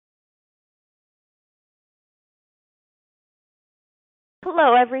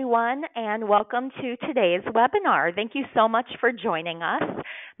Hello, everyone, and welcome to today's webinar. Thank you so much for joining us.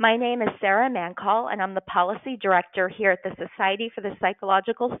 My name is Sarah Mancall, and I'm the Policy Director here at the Society for the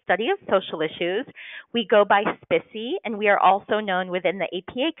Psychological Study of Social Issues. We go by SPISI, and we are also known within the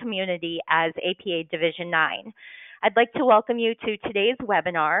APA community as APA Division 9. I'd like to welcome you to today's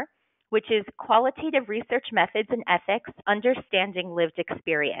webinar, which is Qualitative Research Methods and Ethics, Understanding Lived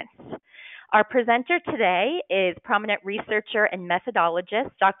Experience. Our presenter today is prominent researcher and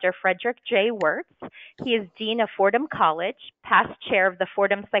methodologist, Dr. Fredrick J. Wertz. He is Dean of Fordham College, past chair of the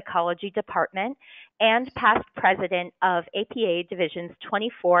Fordham Psychology Department, and past president of APA Divisions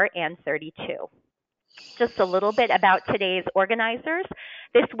 24 and 32. Just a little bit about today's organizers.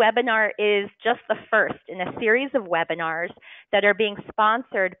 This webinar is just the first in a series of webinars that are being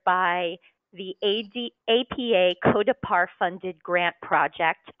sponsored by the APA CODIPAR funded grant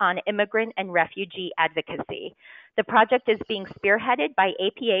project on immigrant and refugee advocacy. The project is being spearheaded by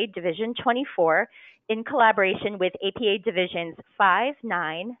APA Division 24 in collaboration with APA Divisions 5,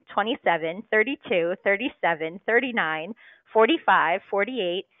 9, 27, 32, 37, 39, 45,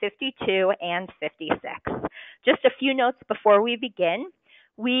 48, 52, and 56. Just a few notes before we begin.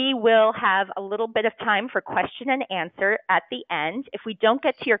 We will have a little bit of time for question and answer at the end. If we don't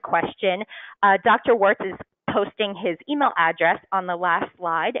get to your question, Dr. Wertz is posting his email address on the last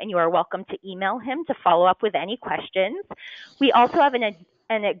slide, and you are welcome to email him to follow up with any questions. We also have an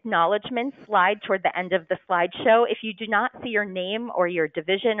acknowledgement slide toward the end of the slideshow. If you do not see your name or your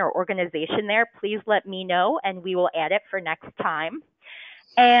division or organization there, please let me know, and we will add it for next time.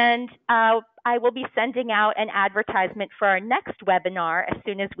 And I will be sending out an advertisement for our next webinar as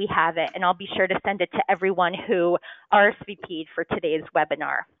soon as we have it, and I'll be sure to send it to everyone who RSVP'd for today's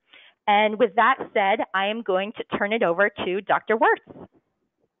webinar. And with that said, I am going to turn it over to Dr. Wertz.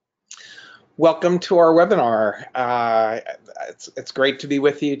 Welcome to our webinar. It's great to be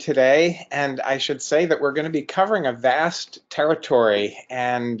with you today, and I should say that we're going to be covering a vast territory,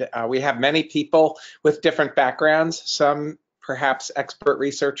 and we have many people with different backgrounds, some perhaps expert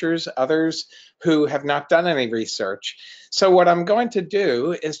researchers, others who have not done any research. So what I'm going to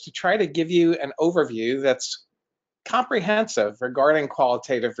do is to try to give you an overview that's comprehensive regarding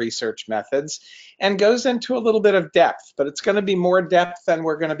qualitative research methods and goes into a little bit of depth, but it's going to be more depth than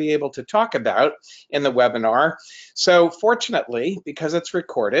we're going to be able to talk about in the webinar. So fortunately, because it's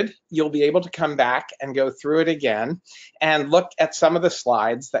recorded, you'll be able to come back and go through it again and look at some of the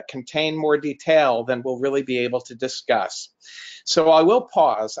slides that contain more detail than we'll really be able to discuss. So I will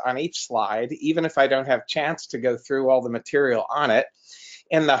pause on each slide, even if I don't have a chance to go through all the material on it,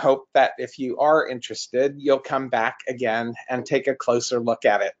 in the hope that if you are interested, you'll come back again and take a closer look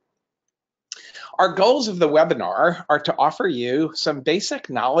at it. Our goals of the webinar are to offer you some basic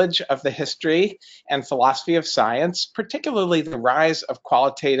knowledge of the history and philosophy of science, particularly the rise of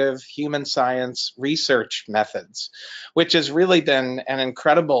qualitative human science research methods, which has really been an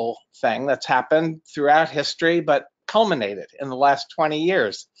incredible thing that's happened throughout history, but culminated in the last 20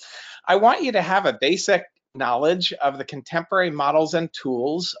 years. I want you to have a basic knowledge of the contemporary models and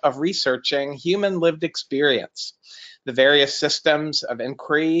tools of researching human lived experience, the various systems of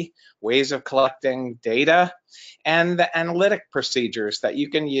inquiry, ways of collecting data, and the analytic procedures that you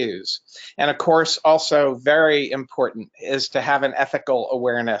can use. And of course, also very important is to have an ethical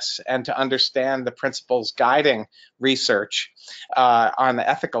awareness and to understand the principles guiding research on the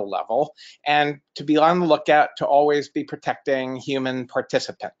ethical level, and to be on the lookout to always be protecting human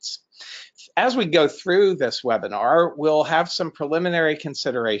participants. As we go through this webinar, we'll have some preliminary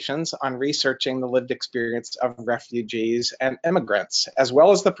considerations on researching the lived experience of refugees and immigrants, as well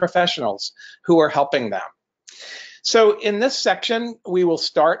as the professionals who are helping them. So in this section, we will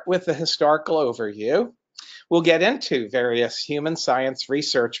start with the historical overview. We'll get into various human science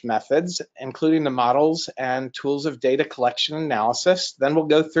research methods, including the models and tools of data collection and analysis. Then we'll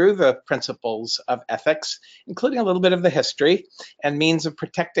go through the principles of ethics, including a little bit of the history and means of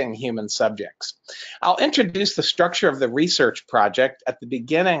protecting human subjects. I'll introduce the structure of the research project at the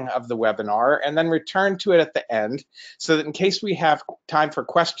beginning of the webinar and then return to it at the end, so that in case we have time for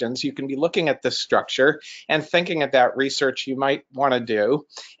questions, you can be looking at this structure and thinking about research you might want to do,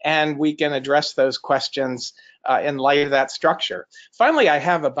 and we can address those questions in light of that structure. Finally, I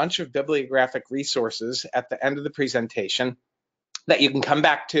have a bunch of bibliographic resources at the end of the presentation that you can come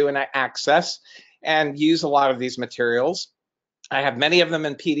back to and access and use a lot of these materials. I have many of them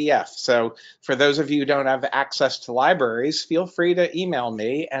in PDF, so for those of you who don't have access to libraries, feel free to email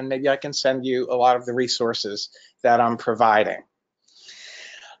me and maybe I can send you a lot of the resources that I'm providing.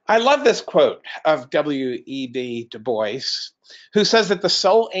 I love this quote of W.E.B. Du Bois. who says that the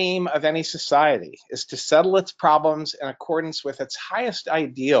sole aim of any society is to settle its problems in accordance with its highest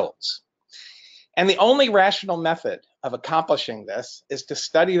ideals. And the only rational method of accomplishing this is to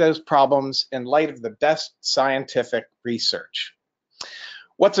study those problems in light of the best scientific research.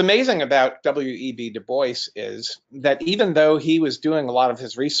 What's amazing about W.E.B. Du Bois is that even though he was doing a lot of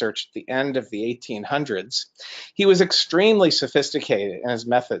his research at the end of the 1800s, he was extremely sophisticated in his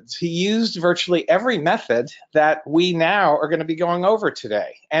methods. He used virtually every method that we now are going to be going over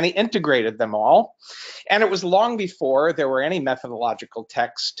today, and he integrated them all. And it was long before there were any methodological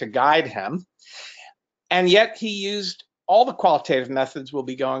texts to guide him. And yet he used all the qualitative methods we'll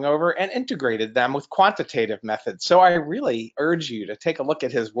be going over and integrated them with quantitative methods. So I really urge you to take a look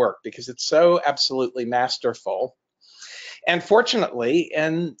at his work because it's so absolutely masterful. And fortunately,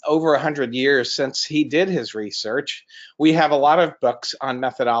 in over 100 years since he did his research, we have a lot of books on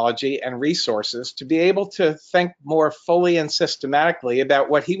methodology and resources to be able to think more fully and systematically about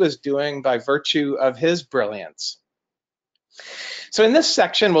what he was doing by virtue of his brilliance. So in this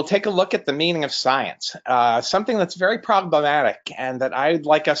section, we'll take a look at the meaning of science, something that's very problematic and that I'd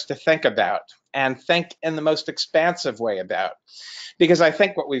like us to think about and think in the most expansive way about. Because I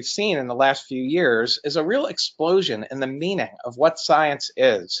think what we've seen in the last few years is a real explosion in the meaning of what science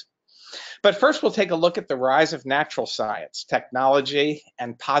is. But first, we'll take a look at the rise of natural science, technology,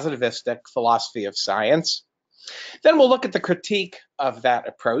 and positivistic philosophy of science. Then we'll look at the critique of that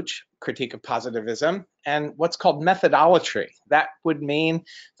approach, critique of positivism, and what's called methodology. That would mean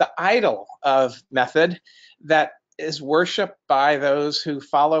the idol of method that is worshipped by those who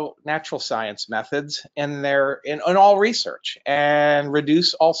follow natural science methods in all research and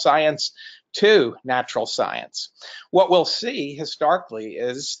reduce all science to natural science. What we'll see historically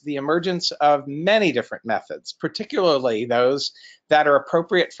is the emergence of many different methods, particularly those that are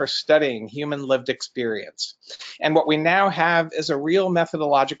appropriate for studying human lived experience. And what we now have is a real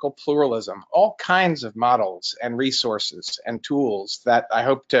methodological pluralism, all kinds of models and resources and tools that I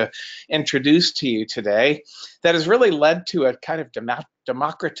hope to introduce to you today that has really led to a kind of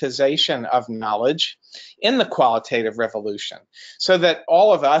democratization of knowledge in the qualitative revolution, so that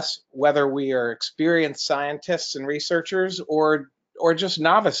all of us, whether we are experienced scientists and researchers or just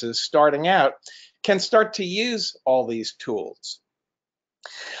novices starting out, can start to use all these tools.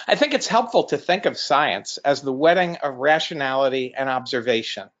 I think it's helpful to think of science as the wedding of rationality and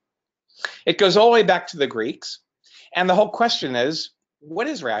observation. It goes all the way back to the Greeks, and the whole question is, what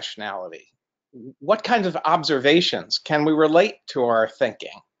is rationality? What kinds of observations can we relate to our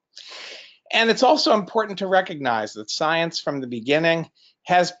thinking? And it's also important to recognize that science from the beginning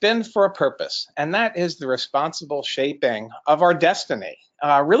has been for a purpose, and that is the responsible shaping of our destiny,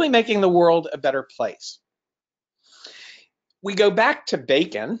 really making the world a better place. We go back to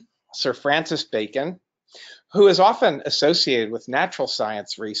Bacon, Sir Francis Bacon, who is often associated with natural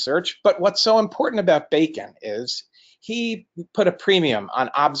science research, but what's so important about Bacon is he put a premium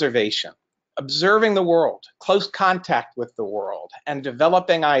on observation. Observing the world, close contact with the world, and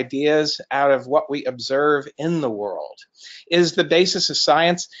developing ideas out of what we observe in the world is the basis of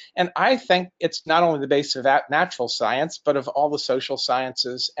science. And I think it's not only the basis of natural science, but of all the social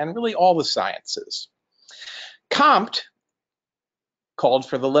sciences and really all the sciences. Comte called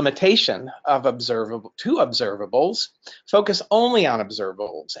for the limitation of observables, focus only on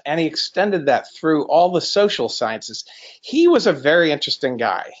observables, and he extended that through all the social sciences. He was a very interesting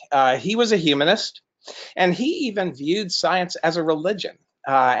guy. He was a humanist, and he even viewed science as a religion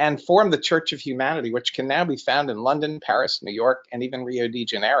and formed the Church of Humanity, which can now be found in London, Paris, New York, and even Rio de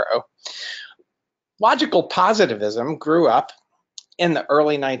Janeiro. Logical positivism grew up in the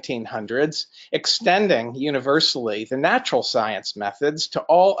early 1900s, extending universally the natural science methods to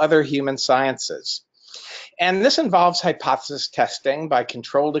all other human sciences. And this involves hypothesis testing by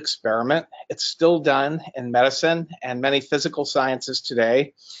controlled experiment. It's still done in medicine and many physical sciences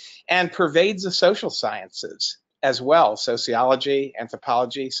today, and pervades the social sciences as well, sociology,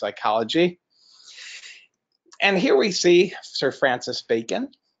 anthropology, psychology. And here we see Sir Francis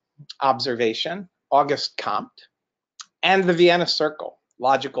Bacon, observation, Auguste Comte, and the Vienna Circle,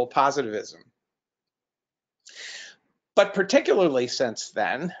 logical positivism. But particularly since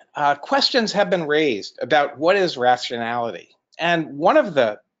then, questions have been raised about what is rationality. And one of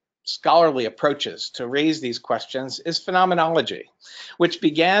the scholarly approaches to raise these questions is phenomenology, which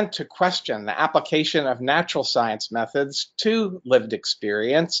began to question the application of natural science methods to lived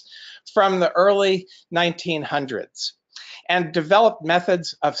experience from the early 1900s. And developed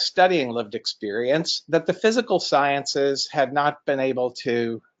methods of studying lived experience that the physical sciences had not been able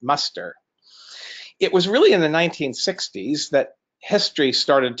to muster. It was really in the 1960s that history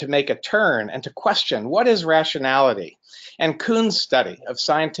started to make a turn and to question what is rationality. And Kuhn's study of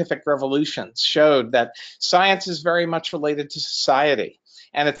scientific revolutions showed that science is very much related to society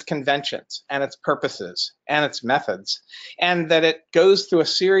and its conventions and its purposes and its methods, and that it goes through a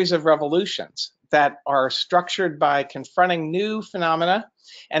series of revolutions that are structured by confronting new phenomena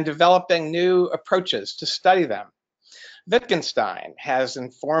and developing new approaches to study them. Wittgenstein has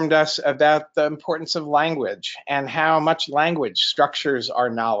informed us about the importance of language and how much language structures our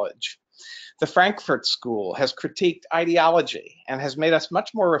knowledge. The Frankfurt School has critiqued ideology and has made us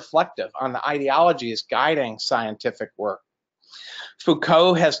much more reflective on the ideologies guiding scientific work.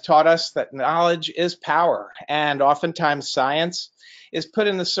 Foucault has taught us that knowledge is power, and oftentimes science is put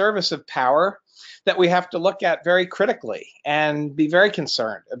in the service of power that we have to look at very critically and be very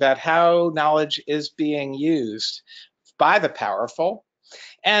concerned about how knowledge is being used by the powerful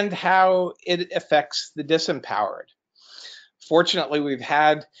and how it affects the disempowered. Fortunately, we've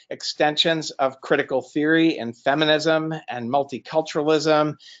had extensions of critical theory in feminism and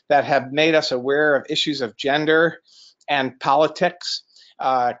multiculturalism that have made us aware of issues of gender and politics,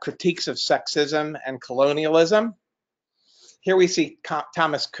 critiques of sexism and colonialism. Here we see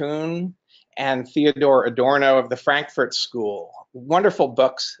Thomas Kuhn and Theodore Adorno of the Frankfurt School, wonderful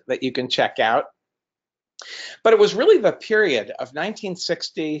books that you can check out. But it was really the period of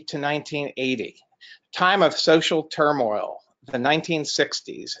 1960 to 1980, time of social turmoil, the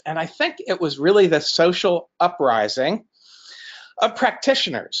 1960s. And I think it was really the social uprising of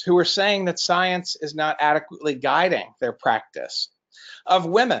practitioners who were saying that science is not adequately guiding their practice, of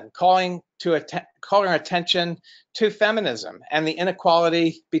women calling attention to feminism and the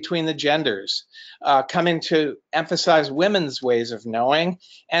inequality between the genders, coming to emphasize women's ways of knowing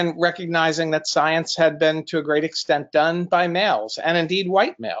and recognizing that science had been to a great extent done by males and indeed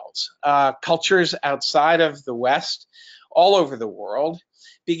white males. Cultures outside of the West, all over the world,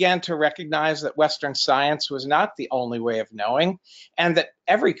 began to recognize that Western science was not the only way of knowing, and that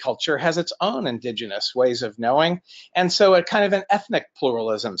every culture has its own indigenous ways of knowing. And so a kind of an ethnic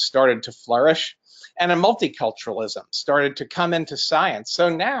pluralism started to flourish, and a multiculturalism started to come into science. So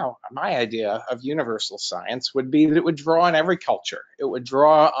now my idea of universal science would be that it would draw on every culture. It would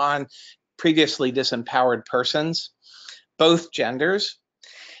draw on previously disempowered persons, both genders,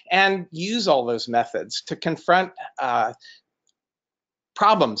 and use all those methods to confront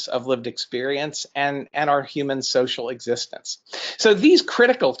problems of lived experience and our human social existence. So these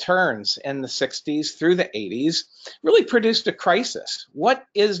critical turns in the 60s through the 80s really produced a crisis. What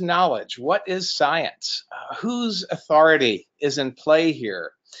is knowledge? What is science? Whose authority is in play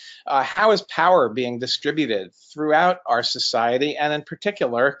here? How is power being distributed throughout our society, and in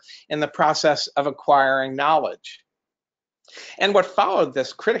particular in the process of acquiring knowledge? And what followed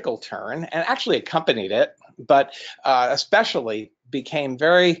this critical turn, and actually accompanied it, but especially became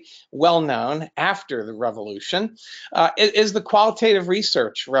very well known after the revolution, is the qualitative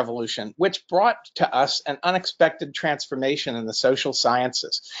research revolution, which brought to us an unexpected transformation in the social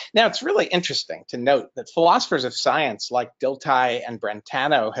sciences. Now, it's really interesting to note that philosophers of science like Dilthey and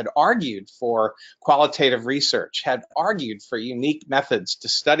Brentano had argued for qualitative research, had argued for unique methods to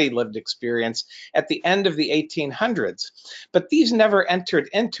study lived experience at the end of the 1800s. But these never entered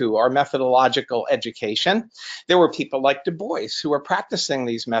into our methodological education. There were people like Du Bois who were practicing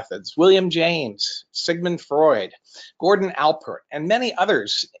these methods, William James, Sigmund Freud, Gordon Alpert, and many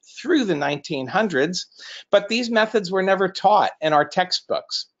others through the 1900s, but these methods were never taught in our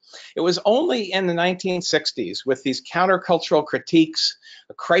textbooks. It was only in the 1960s, with these countercultural critiques,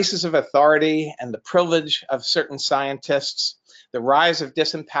 the crisis of authority and the privilege of certain scientists, the rise of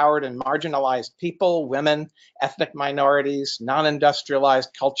disempowered and marginalized people, women, ethnic minorities, non-industrialized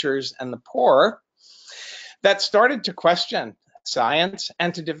cultures, and the poor, that started to question science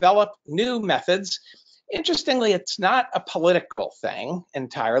and to develop new methods. Interestingly, it's not a political thing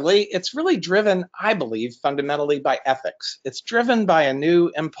entirely. It's really driven, I believe, fundamentally by ethics. It's driven by a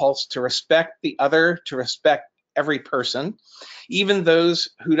new impulse to respect the other, to respect every person, even those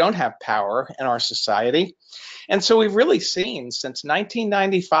who don't have power in our society. And so we've really seen since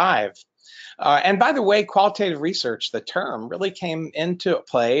 1995, and by the way, qualitative research, the term, really came into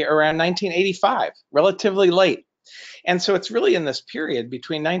play around 1985, relatively late. And so it's really in this period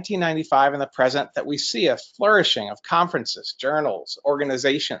between 1995 and the present that we see a flourishing of conferences, journals,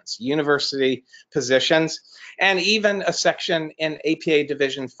 organizations, university positions, and even a section in APA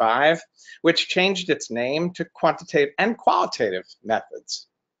Division 5, which changed its name to quantitative and qualitative methods.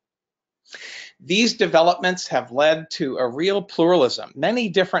 These developments have led to a real pluralism, many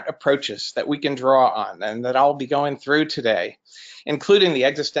different approaches that we can draw on and that I'll be going through today, including the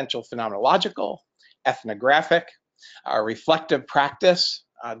existential phenomenological, ethnographic, reflective practice.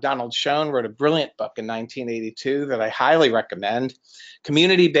 Donald Schoen wrote a brilliant book in 1982 that I highly recommend.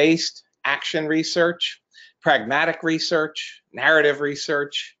 Community-based action research, pragmatic research, narrative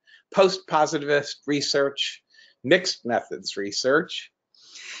research, post-positivist research, mixed methods research.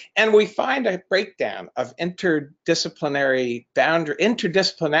 And we find a breakdown of interdisciplinarity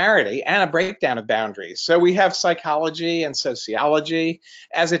and a breakdown of boundaries. So we have psychology and sociology,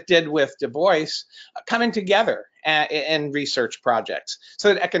 as it did with Du Bois, coming together in research projects.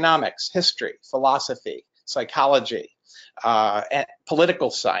 So that economics, history, philosophy, psychology, and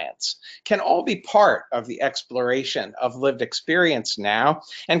political science can all be part of the exploration of lived experience now,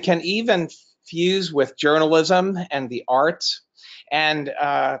 and can even fuse with journalism and the arts. And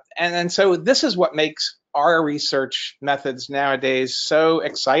so this is what makes our research methods nowadays so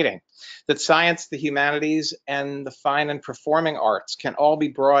exciting, that science, the humanities, and the fine and performing arts can all be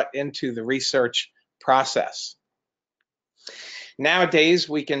brought into the research process. Nowadays,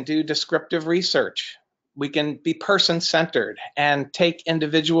 we can do descriptive research. We can be person-centered and take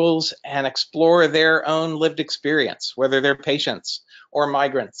individuals and explore their own lived experience, whether they're patients or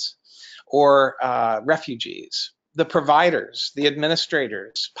migrants or refugees, the providers, the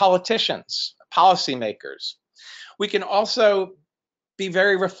administrators, politicians, policymakers. We can also be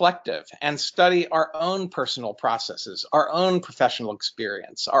very reflective and study our own personal processes, our own professional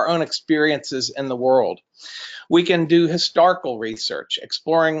experience, our own experiences in the world. We can do historical research,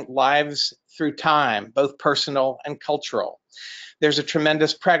 exploring lives through time, both personal and cultural. There's a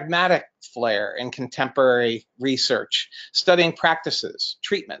tremendous pragmatic flair in contemporary research, studying practices,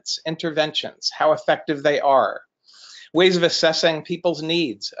 treatments, interventions, how effective they are, ways of assessing people's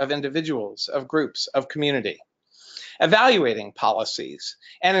needs of individuals, of groups, of community, evaluating policies,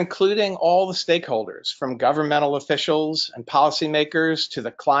 and including all the stakeholders, from governmental officials and policymakers to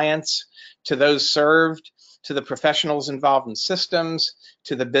the clients, to those served, to the professionals involved in systems,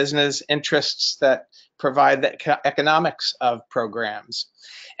 to the business interests that provide the economics of programs.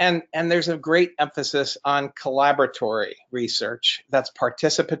 And there's a great emphasis on collaboratory research that's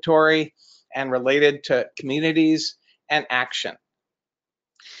participatory and related to communities and action.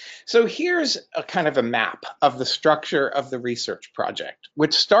 So here's a kind of a map of the structure of the research project,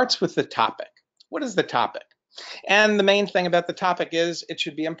 which starts with the topic. What is the topic? And the main thing about the topic is it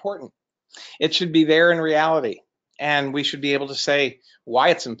should be important. It should be there in reality, and we should be able to say why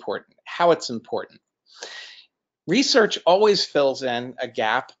it's important, how it's important. Research always fills in a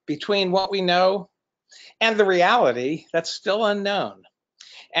gap between what we know and the reality that's still unknown.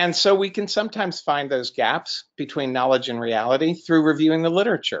 And so we can sometimes find those gaps between knowledge and reality through reviewing the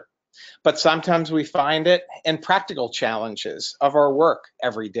literature. But sometimes we find it in practical challenges of our work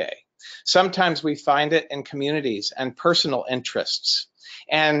every day. Sometimes we find it in communities and personal interests.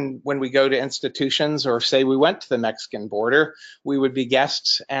 And when we go to institutions, or say we went to the Mexican border, we would be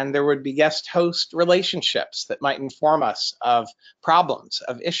guests, and there would be guest-host relationships that might inform us of problems,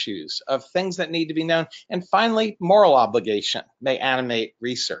 of issues, of things that need to be known. And finally, moral obligation may animate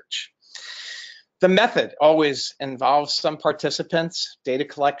research. The method always involves some participants: data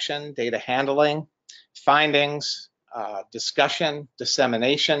collection, data handling, findings, discussion,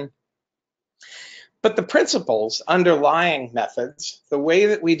 dissemination. But the principles underlying methods, the way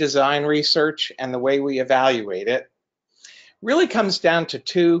that we design research and the way we evaluate it, really comes down to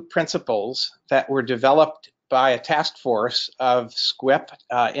two principles that were developed by a task force of SQIP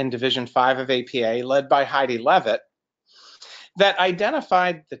in Division 5 of APA, led by Heidi Levitt, that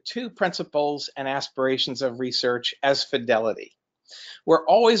identified the two principles and aspirations of research as fidelity. We're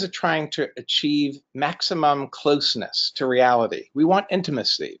always trying to achieve maximum closeness to reality. We want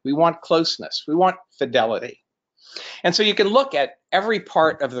intimacy, we want closeness, we want fidelity. And so you can look at every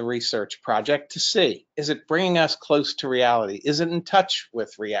part of the research project to see, is it bringing us close to reality? Is it in touch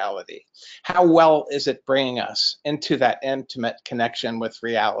with reality? How well is it bringing us into that intimate connection with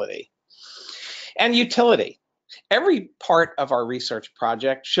reality? And utility. Every part of our research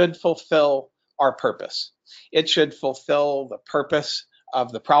project should fulfill our purpose. It should fulfill the purpose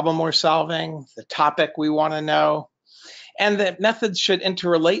of the problem we're solving, the topic we want to know, and the methods should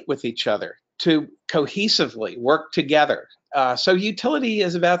interrelate with each other to cohesively work together. So utility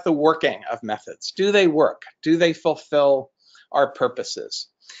is about the working of methods. Do they work? Do they fulfill our purposes?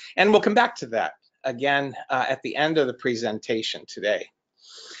 And we'll come back to that again at the end of the presentation today.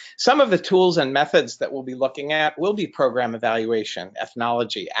 Some of the tools and methods that we'll be looking at will be program evaluation,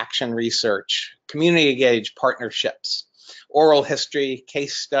 ethnology, action research, community engaged partnerships, oral history,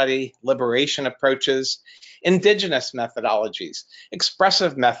 case study, liberation approaches, indigenous methodologies,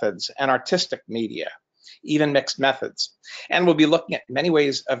 expressive methods, and artistic media, even mixed methods. And we'll be looking at many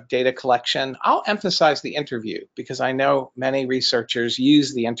ways of data collection. I'll emphasize the interview because I know many researchers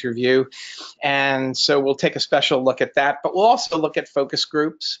use the interview, and so we'll take a special look at that, but we'll also look at focus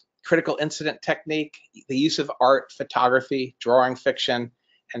groups, critical incident technique, the use of art, photography, drawing fiction,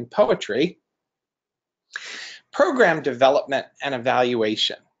 and poetry. Program development and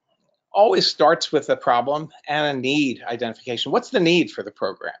evaluation always starts with a problem and a need identification. What's the need for the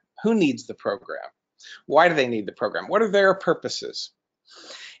program? Who needs the program? Why do they need the program? What are their purposes?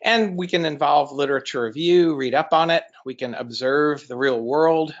 And we can involve literature review, read up on it. We can observe the real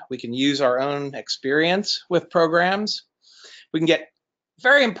world. We can use our own experience with programs. We can get,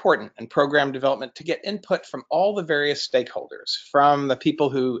 very important in program development, to get input from all the various stakeholders, from the people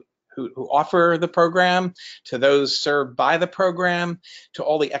who offer the program, to those served by the program, to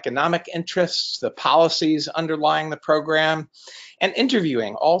all the economic interests, the policies underlying the program, and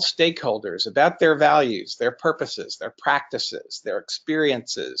interviewing all stakeholders about their values, their purposes, their practices, their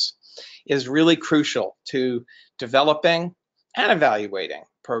experiences is really crucial to developing and evaluating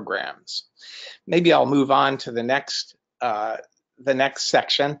programs. Maybe I'll move on to the next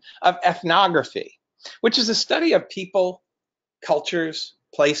section of ethnography, which is a study of people, cultures,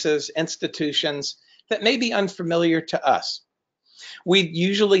 places, institutions that may be unfamiliar to us. We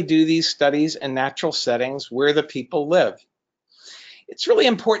usually do these studies in natural settings where the people live. It's really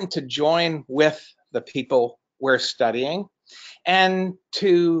important to join with the people we're studying and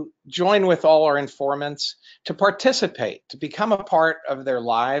to join with all our informants, to participate, to become a part of their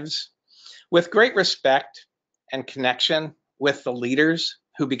lives with great respect and connection with the leaders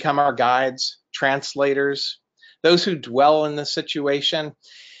who become our guides, translators, those who dwell in the situation,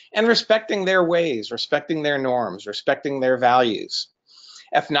 and respecting their ways, respecting their norms, respecting their values.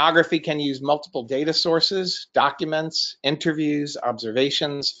 Ethnography can use multiple data sources, documents, interviews,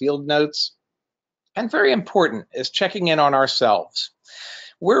 observations, field notes, and very important is checking in on ourselves.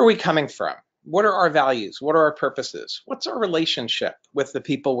 Where are we coming from? What are our values? What are our purposes? What's our relationship with the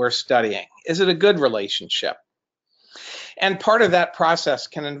people we're studying? Is it a good relationship? And part of that process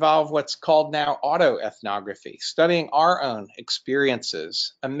can involve what's called now autoethnography, studying our own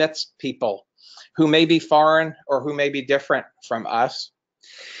experiences amidst people who may be foreign or who may be different from us.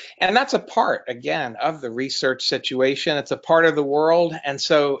 And that's a part, again, of the research situation. It's a part of the world, and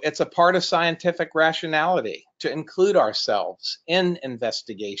so it's a part of scientific rationality to include ourselves in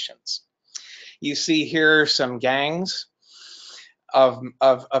investigations. You see here some gangs of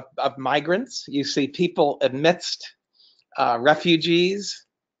migrants. You see people amidst refugees.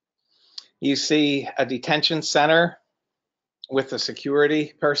 You see a detention center with a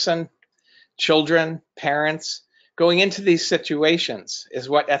security person, children, parents. Going into these situations is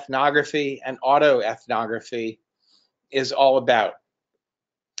what ethnography and autoethnography is all about.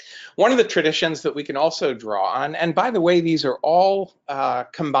 One of the traditions that we can also draw on, and by the way, these are all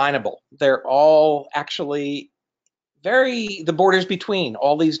combinable. They're all actually the borders between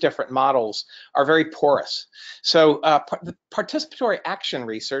all these different models are very porous. So the participatory action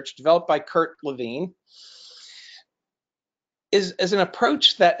research developed by Kurt Levine is an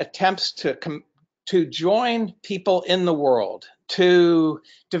approach that attempts to join people in the world, to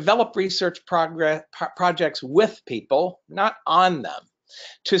develop research projects with people, not on them,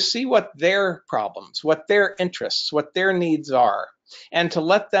 to see what their problems, what their interests, what their needs are, and to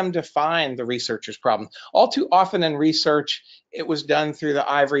let them define the researcher's problem. All too often in research, it was done through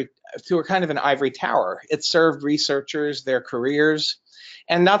a kind of an ivory tower. It served researchers, their careers,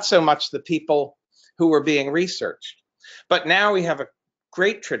 and not so much the people who were being researched. But now we have a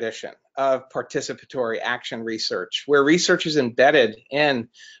great tradition of participatory action research, where research is embedded in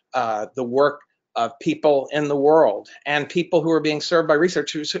the work of people in the world and people who are being served by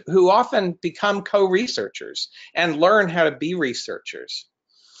researchers who often become co-researchers and learn how to be researchers.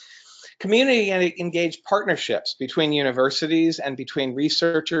 Community engaged partnerships between universities and between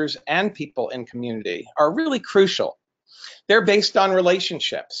researchers and people in community are really crucial. They're based on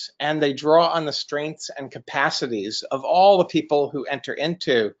relationships, and they draw on the strengths and capacities of all the people who enter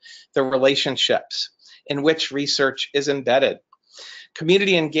into the relationships in which research is embedded.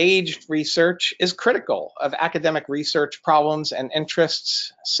 Community engaged research is critical of academic research problems and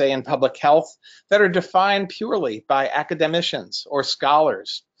interests, say in public health, that are defined purely by academicians or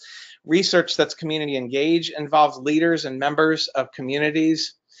scholars. Research that's community engaged involves leaders and members of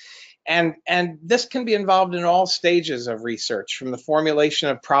communities. And this can be involved in all stages of research, from the formulation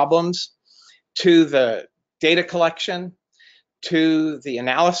of problems to the data collection, to the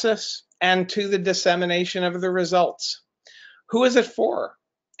analysis, and to the dissemination of the results. Who is it for?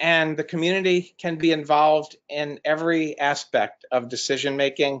 And the community can be involved in every aspect of decision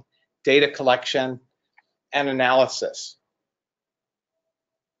making, data collection, and analysis.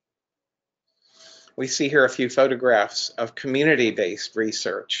 We see here a few photographs of community-based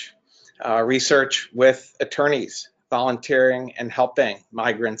research, research with attorneys volunteering and helping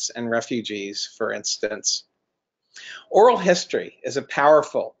migrants and refugees, for instance. Oral history is a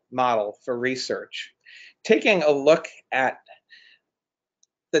powerful model for research, taking a look at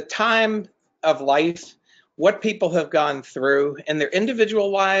the time of life, what people have gone through in their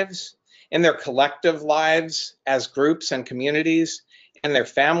individual lives, in their collective lives as groups and communities, in their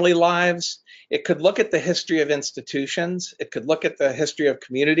family lives. It could look at the history of institutions. It could look at the history of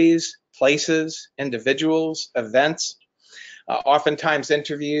communities, places, individuals, events. Oftentimes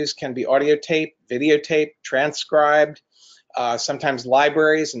interviews can be audio taped, videotaped, transcribed. Sometimes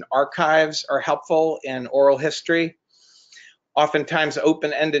libraries and archives are helpful in oral history. Oftentimes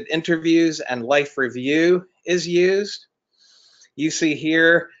open-ended interviews and life review is used. You see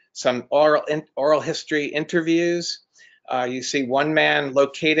here some oral history interviews. You see one man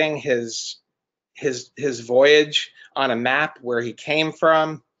locating his voyage on a map where he came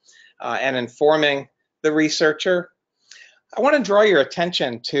from and informing the researcher. I want to draw your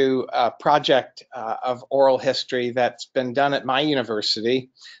attention to a project of oral history that's been done at my university.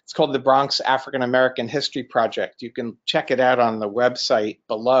 It's called the Bronx African American History Project. You can check it out on the website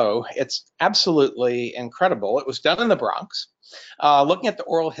below. It's absolutely incredible. It was done in the Bronx, looking at the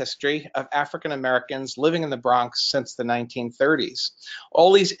oral history of African Americans living in the Bronx since the 1930s.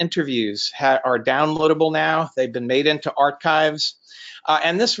 All these interviews are downloadable now. They've been made into archives.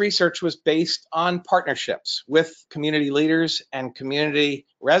 And this research was based on partnerships with community leaders and community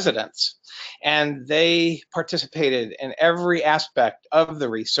residents. And they participated in every aspect of the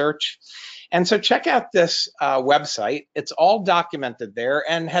research. And so check out this website. It's all documented there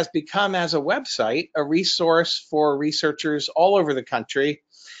and has become, as a website, a resource for researchers all over the country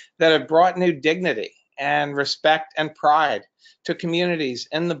that have brought new dignity and respect and pride to communities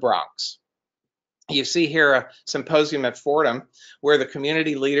in the Bronx. You see here a symposium at Fordham where the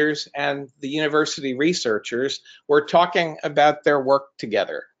community leaders and the university researchers were talking about their work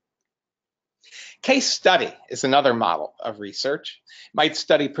together. Case study is another model of research. It might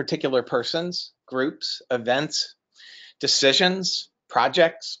study particular persons, groups, events, decisions,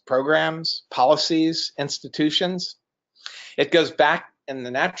 projects, programs, policies, institutions. It goes back in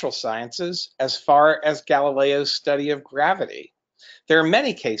the natural sciences as far as Galileo's study of gravity. There are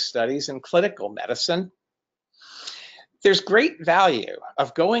many case studies in clinical medicine. There's great value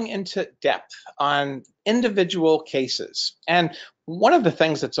of going into depth on individual cases. And one of the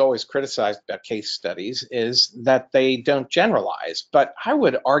things that's always criticized about case studies is that they don't generalize. But I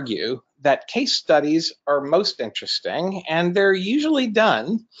would argue that case studies are most interesting, and they're usually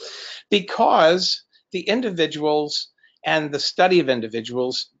done because the individuals and the study of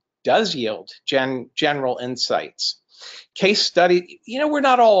individuals does yield general insights. Case study, we're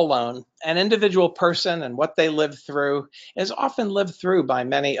not all alone. An individual person and what they live through is often lived through by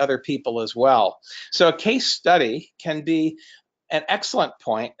many other people as well. So a case study can be an excellent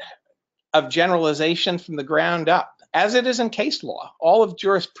point of generalization from the ground up, as it is in case law. All of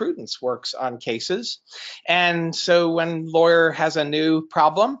jurisprudence works on cases. And so when a lawyer has a new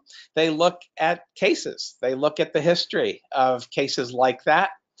problem, they look at cases. They look at the history of cases like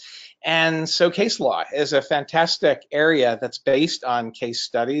that. And so case law is a fantastic area that's based on case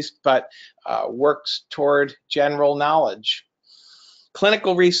studies, but works toward general knowledge.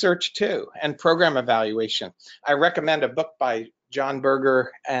 Clinical research too, and program evaluation. I recommend a book by John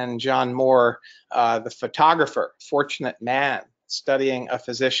Berger and John Moore, The Photographer, Fortunate Man, studying a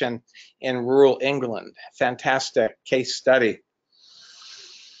physician in rural England. Fantastic case study.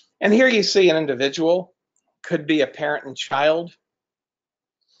 And here you see an individual, could be a parent and child,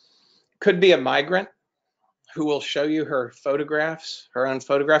 could be a migrant who will show you her photographs, her own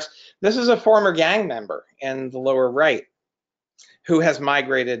photographs. This is a former gang member in the lower right who has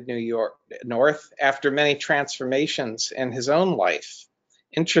migrated New York north after many transformations in his own life.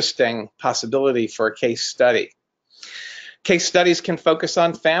 Interesting possibility for a case study. Case studies can focus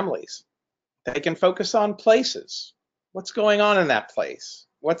on families. They can focus on places. What's going on in that place?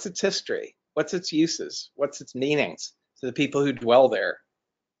 What's its history? What's its uses? What's its meanings to the people who dwell there?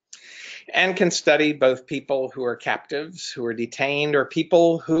 And can study both people who are captives, who are detained, or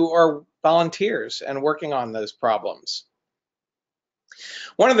people who are volunteers and working on those problems.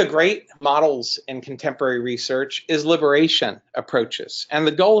 One of the great models in contemporary research is liberation approaches. And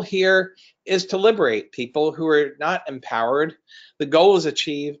the goal here is to liberate people who are not empowered. The goal is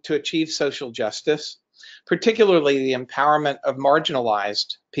to achieve social justice, particularly the empowerment of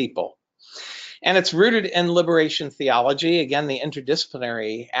marginalized people. And it's rooted in liberation theology, again, the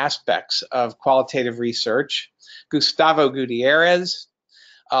interdisciplinary aspects of qualitative research. Gustavo Gutierrez,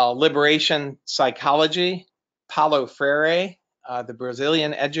 liberation psychology. Paulo Freire, the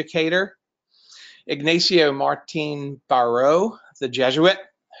Brazilian educator. Ignacio Martin Baró, the Jesuit,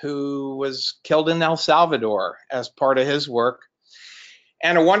 who was killed in El Salvador as part of his work.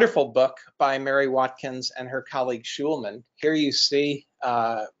 And a wonderful book by Mary Watkins and her colleague Schulman. Here you see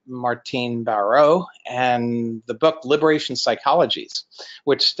Martine Baró and the book Liberation Psychologies,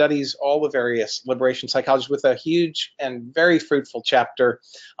 which studies all the various liberation psychologies with a huge and very fruitful chapter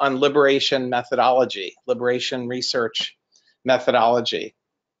on liberation methodology, liberation research methodology.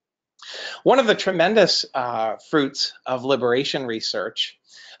 One of the tremendous fruits of liberation research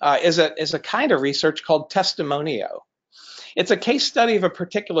is a kind of research called testimonio. It's a case study of a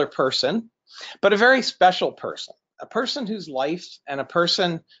particular person, but a very special person, a person whose life and a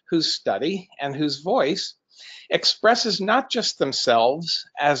person whose study and whose voice expresses not just themselves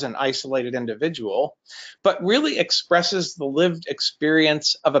as an isolated individual, but really expresses the lived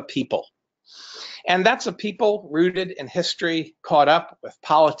experience of a people. And that's a people rooted in history, caught up with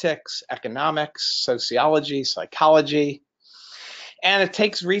politics, economics, sociology, psychology. And it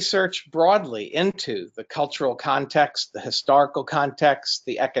takes research broadly into the cultural context, the historical context,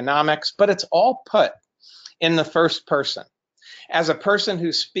 the economics, but it's all put in the first person as a person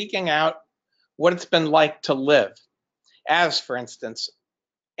who's speaking out what it's been like to live as, for instance,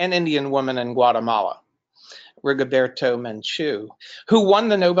 an Indian woman in Guatemala, Rigoberta Menchú, who won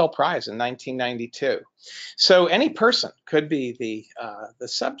the Nobel Prize in 1992. So any person could be the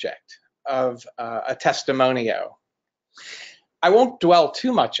subject of a testimonio. I won't dwell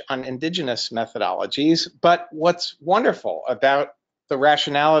too much on indigenous methodologies, but what's wonderful about the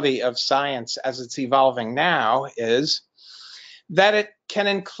rationality of science as it's evolving now is that it can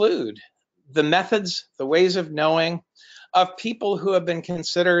include the methods, the ways of knowing of people who have been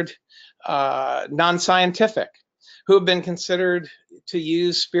considered non-scientific, who have been considered to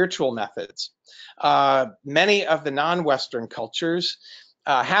use spiritual methods. Many of the non-Western cultures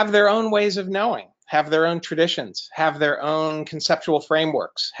have their own ways of knowing, have their own traditions, have their own conceptual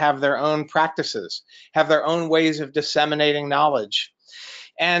frameworks, have their own practices, have their own ways of disseminating knowledge.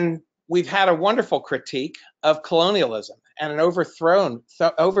 And we've had a wonderful critique of colonialism and an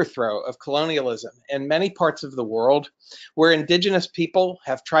overthrow of colonialism in many parts of the world where indigenous people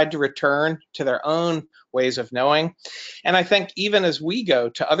have tried to return to their own ways of knowing. And I think even as we go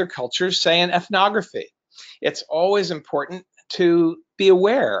to other cultures, say in ethnography, it's always important to be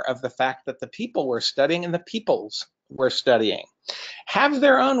aware of the fact that the people we're studying and the peoples we're studying have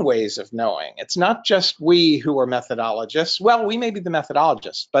their own ways of knowing. It's not just we who are methodologists. Well, we may be the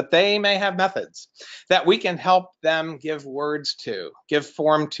methodologists, but they may have methods that we can help them give words to, give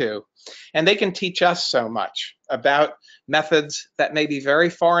form to, and they can teach us so much about methods that may be very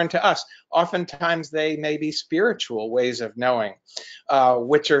foreign to us. Oftentimes they may be spiritual ways of knowing,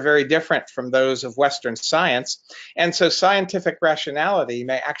 which are very different from those of Western science. And so scientific rationality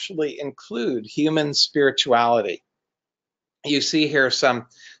may actually include human spirituality. You see here some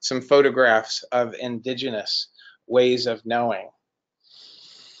photographs of indigenous ways of knowing.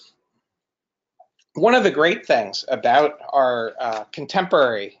 One of the great things about our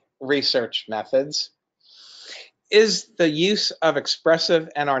contemporary research methods is the use of expressive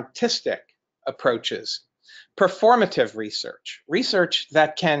and artistic approaches, performative research, research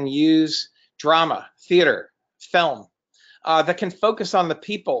that can use drama, theater, film, that can focus on the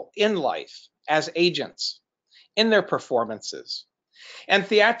people in life as agents in their performances. And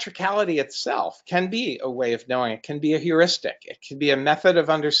theatricality itself can be a way of knowing. It can be a heuristic. It can be a method of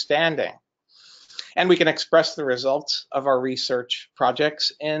understanding. And we can express the results of our research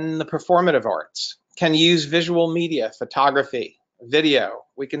projects in the performative arts, can use visual media, photography, video.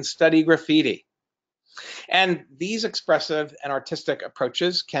 We can study graffiti. And these expressive and artistic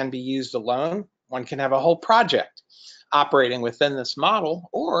approaches can be used alone. One can have a whole project operating within this model,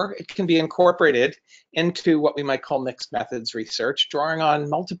 or it can be incorporated into what we might call mixed methods research, drawing on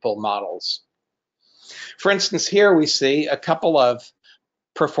multiple models. For instance, here we see a couple of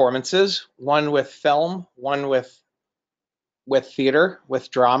performances, one with film, one with theater, with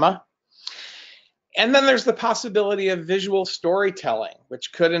drama. And then there's the possibility of visual storytelling,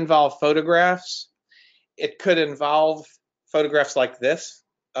 which could involve photographs. It could involve photographs like this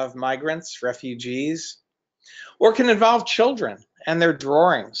of migrants, refugees, or can involve children and their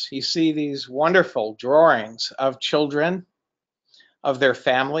drawings. You see these wonderful drawings of children, of their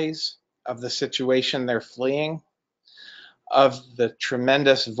families, of the situation they're fleeing, of the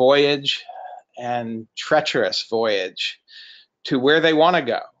tremendous voyage and treacherous voyage to where they want to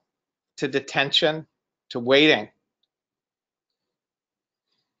go. to detention to waiting.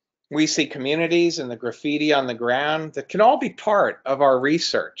 We see communities and the graffiti on the ground that can all be part of our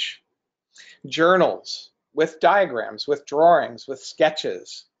research. Journals with diagrams, with drawings, with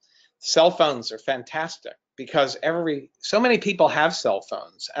sketches. Cell phones are fantastic because so many people have cell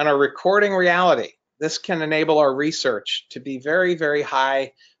phones and are recording reality. This can enable our research to be very, very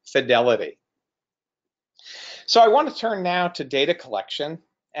high fidelity. So I want to turn now to data collection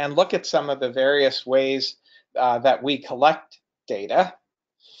and look at some of the various ways that we collect data.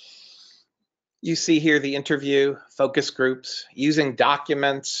 You see here the interview, focus groups, using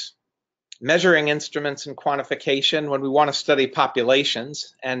documents, measuring instruments and quantification when we want to study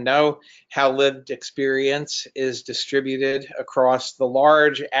populations and know how lived experience is distributed across the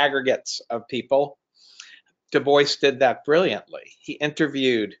large aggregates of people. Du Bois did that brilliantly. He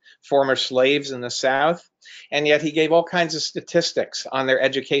interviewed former slaves in the South, and yet he gave all kinds of statistics on their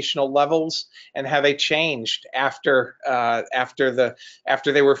educational levels and how they changed after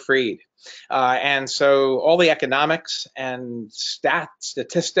they were freed. And so all the economics and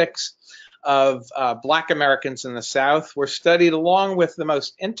statistics of Black Americans in the South were studied along with the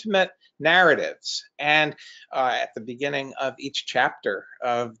most intimate narratives. And at the beginning of each chapter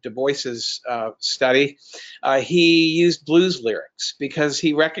of Du Bois's study, he used blues lyrics because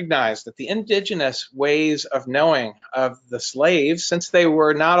he recognized that the indigenous ways of knowing of the slaves, since they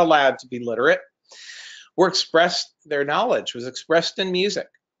were not allowed to be literate, their knowledge was expressed in music.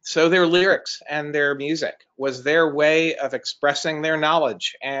 So their lyrics and their music was their way of expressing their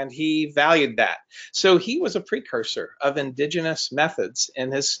knowledge, and he valued that. So he was a precursor of indigenous methods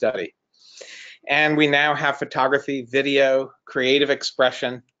in his study. And we now have photography, video, creative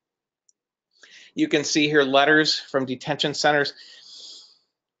expression. You can see here letters from detention centers,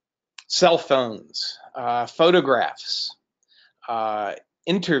 cell phones, photographs,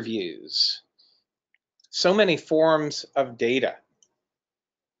 interviews, so many forms of data.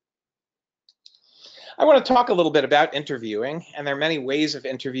 I want to talk a little bit about interviewing, and there are many ways of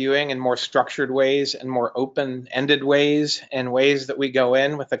interviewing in more structured ways and more open-ended ways, and ways that we go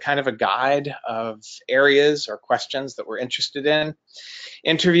in with a kind of a guide of areas or questions that we're interested in.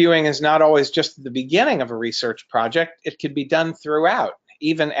 Interviewing is not always just the beginning of a research project. It could be done throughout,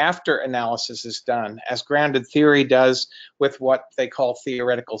 even after analysis is done, as grounded theory does with what they call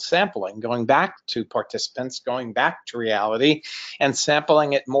theoretical sampling, going back to participants, going back to reality, and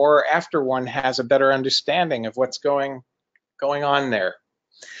sampling it more after one has a better understanding of what's going on there.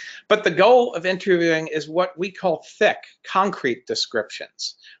 But the goal of interviewing is what we call thick, concrete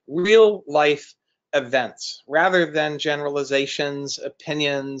descriptions, real life events, rather than generalizations,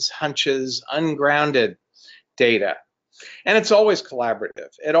 opinions, hunches, ungrounded data. And it's always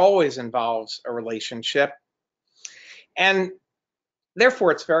collaborative. It always involves a relationship. And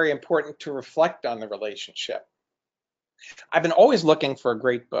therefore, it's very important to reflect on the relationship. I've been always looking for a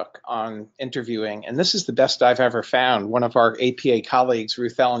great book on interviewing, and this is the best I've ever found. One of our APA colleagues,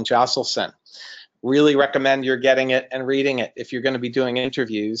 Ruth Ellen Josselson, really recommend you're getting it and reading it if you're going to be doing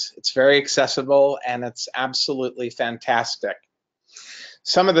interviews. It's very accessible, and it's absolutely fantastic.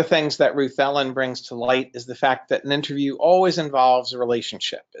 Some of the things that Ruth Ellen brings to light is the fact that an interview always involves a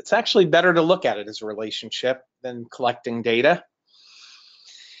relationship. It's actually better to look at it as a relationship than collecting data.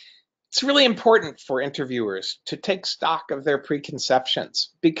 It's really important for interviewers to take stock of their preconceptions,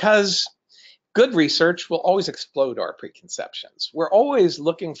 because good research will always explode our preconceptions. We're always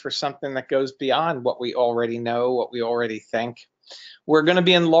looking for something that goes beyond what we already know, what we already think. We're going to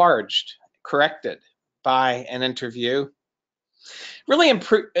be enlarged, corrected by an interview. Really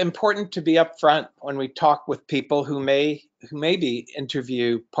important to be upfront when we talk with people who may be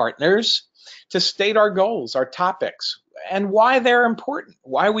interview partners, to state our goals, our topics, and why they're important,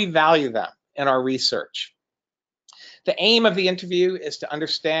 why we value them in our research. The aim of the interview is to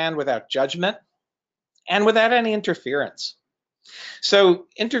understand without judgment and without any interference. So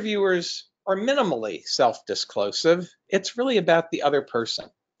interviewers are minimally self-disclosive. It's really about the other person.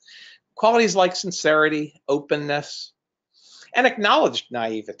 Qualities like sincerity, openness, and acknowledged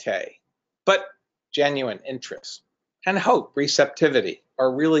naivete, but genuine interest and hope, receptivity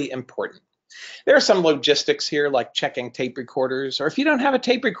are really important. There are some logistics here, like checking tape recorders, or if you don't have a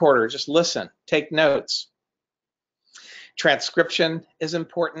tape recorder, just listen, take notes. Transcription is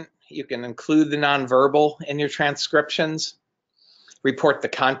important. You can include the nonverbal in your transcriptions. Report the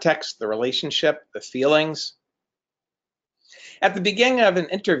context, the relationship, the feelings. At the beginning of an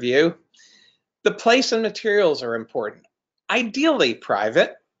interview, the place and materials are important. Ideally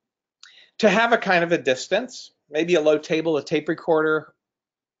private, to have a kind of a distance, maybe a low table, a tape recorder,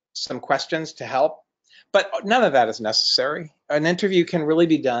 some questions to help. But none of that is necessary. An interview can really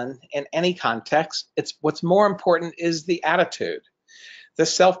be done in any context. It's what's more important is the attitude, the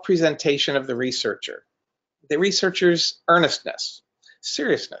self-presentation of the researcher's earnestness,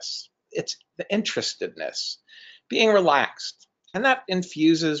 seriousness, it's the interestedness, being relaxed. And that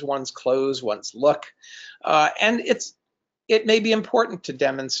infuses one's clothes, one's look. And it may be important to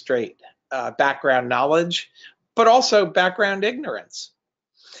demonstrate background knowledge, but also background ignorance,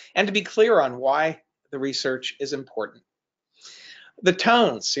 and to be clear on why the research is important. The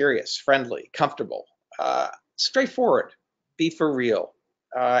tone, serious, friendly, comfortable, straightforward, be for real.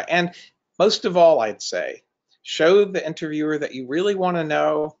 And most of all, I'd say, show the interviewer that you really want to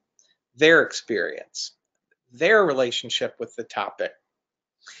know their experience, their relationship with the topic.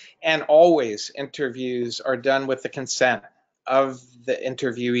 And always interviews are done with the consent of the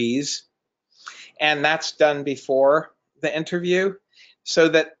interviewees. And that's done before the interview so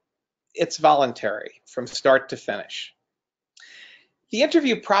that it's voluntary from start to finish. The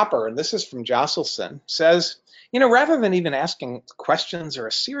interview proper, and this is from Josselson, says, rather than even asking questions or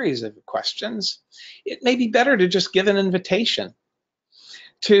a series of questions, it may be better to just give an invitation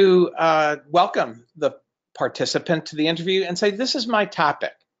to welcome the participant to the interview and say, this is my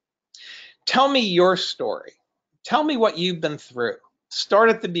topic. Tell me your story. Tell me what you've been through. Start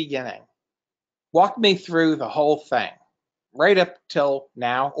at the beginning. Walk me through the whole thing, right up till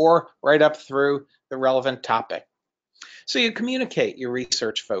now, or right up through the relevant topic. So you communicate your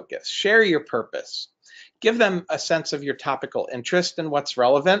research focus, share your purpose, give them a sense of your topical interest and what's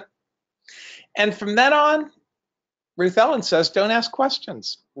relevant. And from then on, Ruth Ellen says, don't ask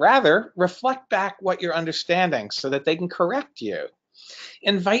questions. Rather, reflect back what you're understanding so that they can correct you.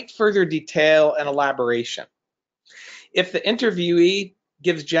 Invite further detail and elaboration. If the interviewee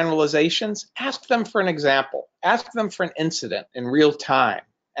gives generalizations, ask them for an example. Ask them for an incident in real time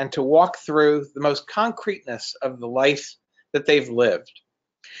and to walk through the most concreteness of the life that they've lived.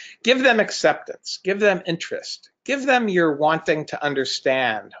 Give them acceptance. Give them interest. Give them your wanting to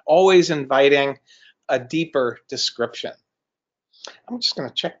understand, always inviting a deeper description. I'm just going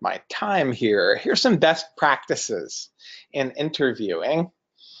to check my time here. Here's some best practices in interviewing.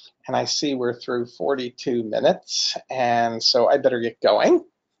 And I see we're through 42 minutes, and so I better get going.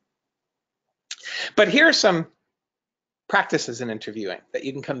 But here are some practices in interviewing that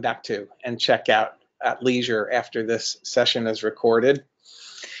you can come back to and check out at leisure after this session is recorded.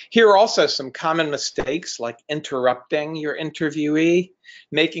 Here are also some common mistakes like interrupting your interviewee,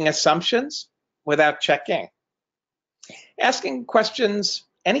 making assumptions without checking, asking questions,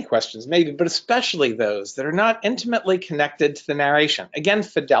 any questions maybe, but especially those that are not intimately connected to the narration. Again,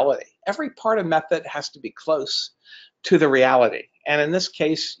 fidelity. Every part of method has to be close to the reality. And in this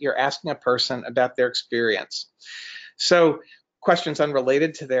case, you're asking a person about their experience. So questions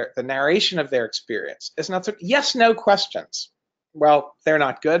unrelated to the narration of their experience is not so, yes, no questions. Well, they're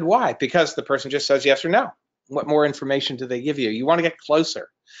not good. Why? Because the person just says yes or no. What more information do they give you? You want to get closer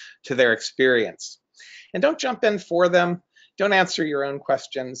to their experience. And don't jump in for them. Don't answer your own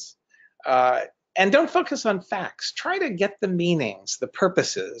questions. And don't focus on facts. Try to get the meanings, the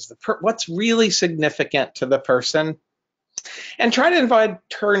purposes, what's really significant to the person. And try to avoid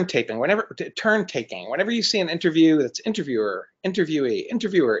turn taking. Whenever you see an interview that's interviewer, interviewee,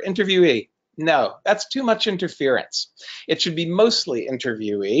 interviewer, interviewee. No, that's too much interference. It should be mostly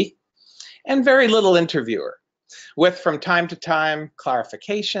interviewee and very little interviewer, with from time to time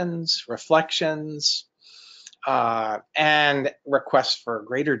clarifications, reflections, and requests for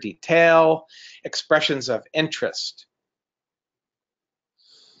greater detail, expressions of interest.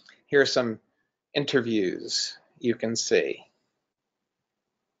 Here are some interviews you can see.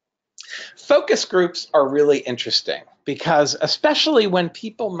 Focus groups are really interesting because especially when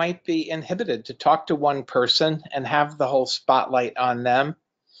people might be inhibited to talk to one person and have the whole spotlight on them.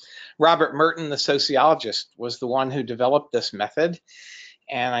 Robert Merton, the sociologist, was the one who developed this method.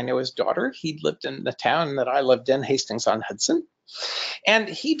 And I know his daughter, he lived in the town that I lived in, Hastings-on-Hudson. And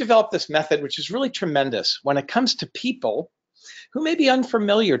he developed this method, which is really tremendous when it comes to people who may be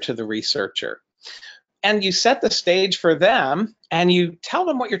unfamiliar to the researcher. And you set the stage for them and you tell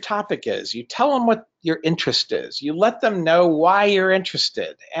them what your topic is. You tell them what your interest is. You let them know why you're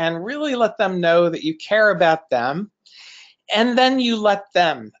interested and really let them know that you care about them. And then you let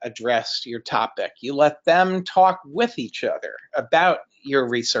them address your topic. You let them talk with each other about your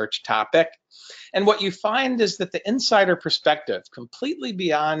research topic. And what you find is that the insider perspective, completely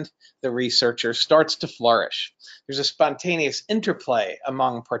beyond the researcher, starts to flourish. There's a spontaneous interplay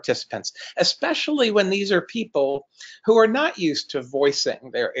among participants, especially when these are people who are not used to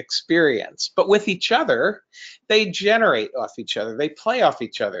voicing their experience, but with each other, they generate off each other, they play off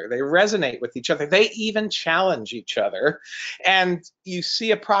each other, they resonate with each other, they even challenge each other. And you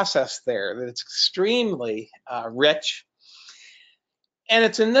see a process there that's extremely rich. And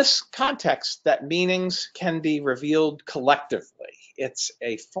it's in this context that meanings can be revealed collectively. It's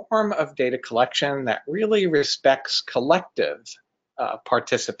a form of data collection that really respects collective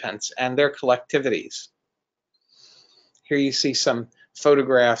participants and their collectivities. Here you see some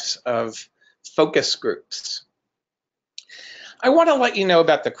photographs of focus groups. I want to let you know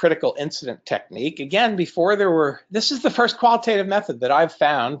about the critical incident technique. Again, this is the first qualitative method that I've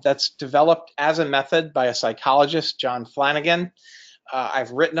found that's developed as a method by a psychologist, John Flanagan.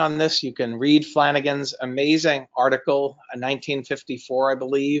 I've written on this. You can read Flanagan's amazing article, 1954, I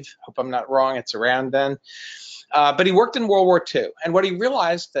believe. Hope I'm not wrong. It's around then. But he worked in World War II. And what he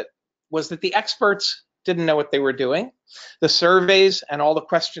realized was that the experts didn't know what they were doing. The surveys and all the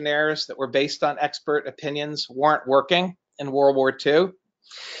questionnaires that were based on expert opinions weren't working in World War II.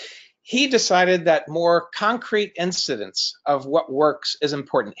 He decided that more concrete incidents of what works is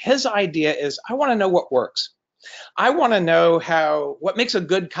important. His idea is, I want to know what works. I want to know what makes a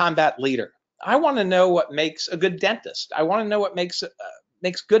good combat leader. I want to know what makes a good dentist. I want to know what makes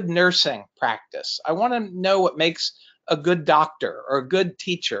good nursing practice. I want to know what makes a good doctor or a good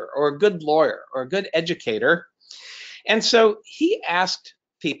teacher or a good lawyer or a good educator. And so he asked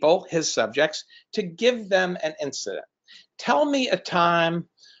people, his subjects, to give them an incident. Tell me a time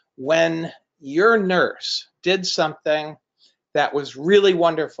when your nurse did something that was really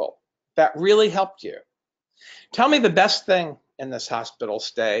wonderful, that really helped you. Tell me the best thing in this hospital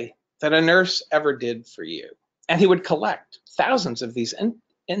stay that a nurse ever did for you. And he would collect thousands of these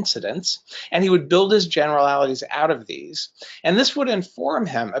incidents, and he would build his generalities out of these. And this would inform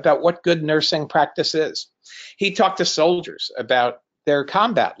him about what good nursing practice is. He talked to soldiers about their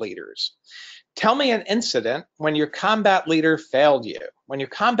combat leaders. Tell me an incident when your combat leader failed you, when your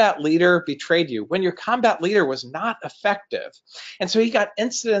combat leader betrayed you, when your combat leader was not effective. And so he got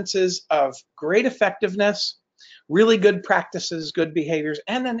incidences of great effectiveness, really good practices, good behaviors,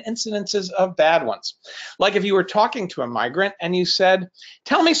 and then incidences of bad ones. Like if you were talking to a migrant and you said,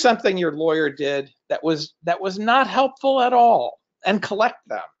 tell me something your lawyer did that was not helpful at all, and collect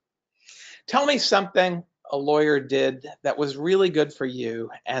them. Tell me something a lawyer did that was really good for you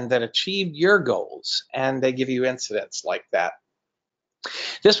and that achieved your goals, and they give you incidents like that.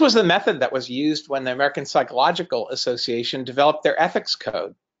 This was the method that was used when the American Psychological Association developed their ethics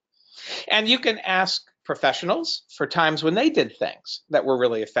code. And you can ask professionals for times when they did things that were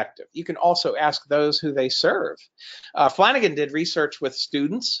really effective. You can also ask those who they serve. Flanagan did research with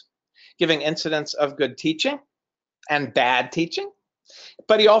students, giving incidents of good teaching and bad teaching,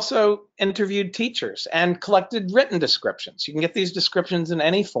 but he also interviewed teachers and collected written descriptions. You can get these descriptions in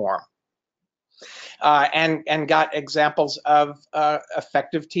any form. And got examples of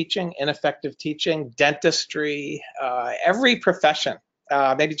effective teaching, ineffective teaching, dentistry, every profession.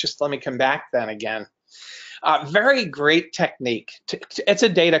 Maybe just let me come back then again. Very great technique. It's a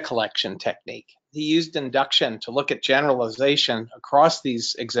data collection technique. He used induction to look at generalization across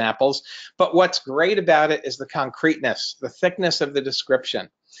these examples. But what's great about it is the concreteness, the thickness of the description.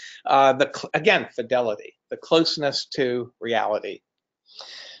 Again, fidelity, the closeness to reality.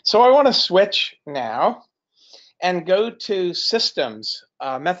 So I want to switch now and go to systems,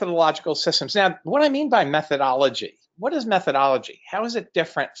 methodological systems. Now, what I mean by methodology, what is methodology? How is it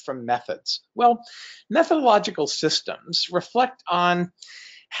different from methods? Well, methodological systems reflect on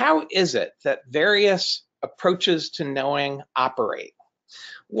how is it that various approaches to knowing operate?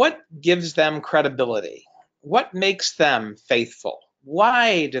 What gives them credibility? What makes them faithful?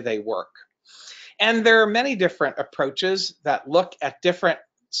 Why do they work? And there are many different approaches that look at different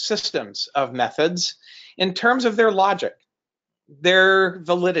systems of methods in terms of their logic, their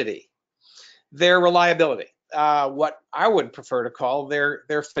validity, their reliability, what I would prefer to call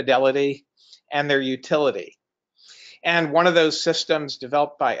their fidelity and their utility. And one of those systems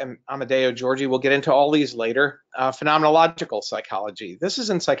developed by Amedeo Giorgi, we'll get into all these later, phenomenological psychology. This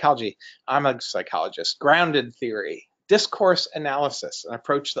is in psychology. I'm a psychologist. Grounded theory, discourse analysis, an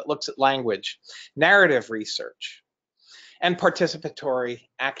approach that looks at language, narrative research, and participatory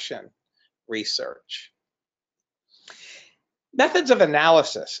action research. Methods of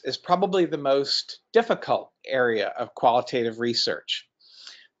analysis is probably the most difficult area of qualitative research.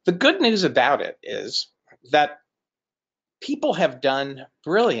 The good news about it is that people have done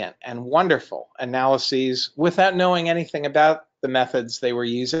brilliant and wonderful analyses without knowing anything about the methods they were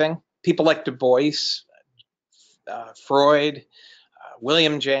using. People like Du Bois, Freud,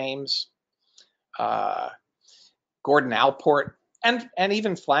 William James, Gordon Allport, and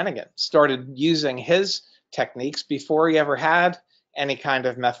even Flanagan started using his techniques before he ever had any kind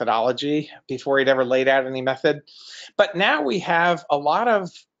of methodology, before he'd ever laid out any method. But now we have a lot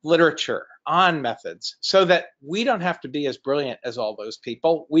of literature on methods so that we don't have to be as brilliant as all those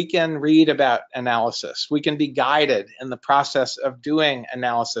people. We can read about analysis. We can be guided in the process of doing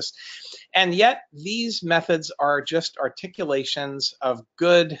analysis. And yet these methods are just articulations of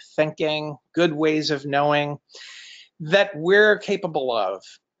good thinking, good ways of knowing that we're capable of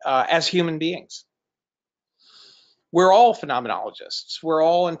as human beings. We're all phenomenologists. We're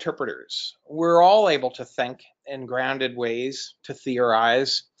all interpreters. We're all able to think in grounded ways, to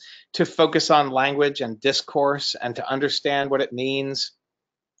theorize, to focus on language and discourse, and to understand what it means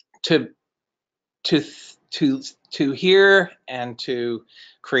to hear and to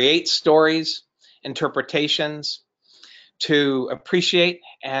create stories, interpretations, to appreciate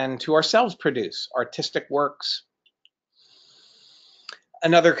and to ourselves produce artistic works.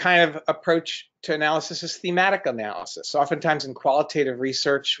 Another kind of approach to analysis is thematic analysis. Oftentimes in qualitative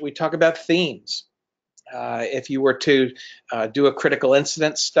research, we talk about themes. If you were to do a critical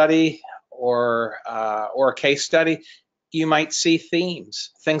incident study or a case study, you might see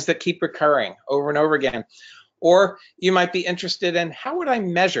themes, things that keep recurring over and over again. Or you might be interested in, how would I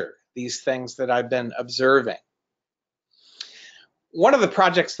measure these things that I've been observing? One of the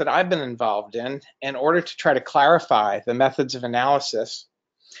projects that I've been involved in order to try to clarify the methods of analysis,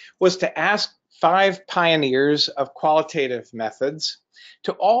 was to ask 5 pioneers of qualitative methods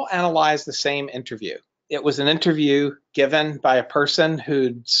to all analyze the same interview. It was an interview given by a person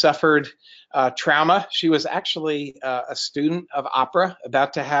who'd suffered trauma. She was actually a student of opera,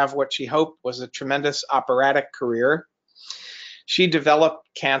 about to have what she hoped was a tremendous operatic career. She developed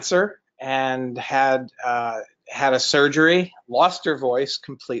cancer and had a surgery, lost her voice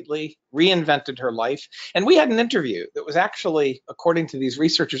completely, reinvented her life. And we had an interview that was actually, according to these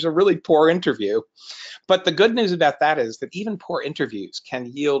researchers, a really poor interview. But the good news about that is that even poor interviews can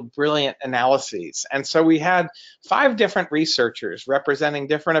yield brilliant analyses. And so we had 5 different researchers representing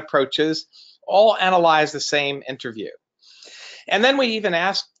different approaches, all analyze the same interview. And then we even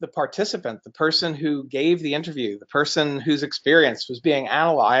asked the participant, the person who gave the interview, the person whose experience was being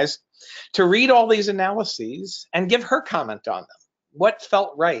analyzed, to read all these analyses and give her comment on them. What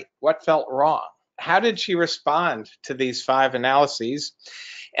felt right? What felt wrong? How did she respond to these 5 analyses?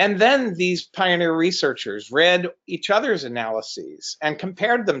 And then these pioneer researchers read each other's analyses and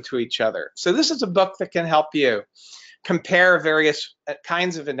compared them to each other. So this is a book that can help you compare various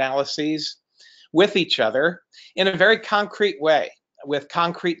kinds of analyses with each other in a very concrete way, with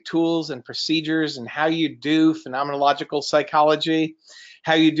concrete tools and procedures, and how you do phenomenological psychology,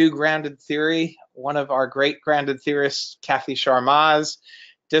 how you do grounded theory. One of our great grounded theorists, Kathy Sharma's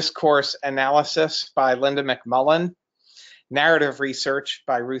discourse analysis by Linda McMullen, narrative research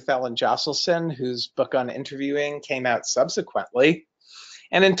by Ruth Ellen Josselson, whose book on interviewing came out subsequently,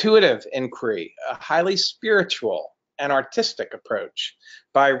 and intuitive inquiry, a highly spiritual and artistic approach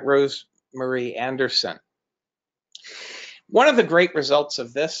by Rosemarie Anderson. One of the great results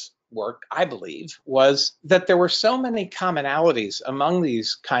of this work, I believe, was that there were so many commonalities among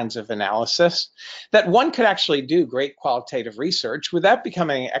these kinds of analysis that one could actually do great qualitative research without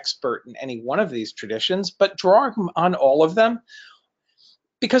becoming an expert in any one of these traditions, but draw on all of them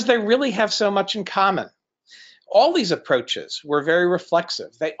because they really have so much in common. All these approaches were very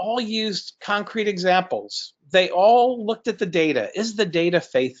reflexive. They all used concrete examples. They all looked at the data. Is the data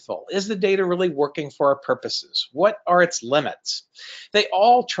faithful? Is the data really working for our purposes? What are its limits? They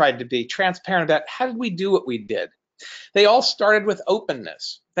all tried to be transparent about how did we do what we did. They all started with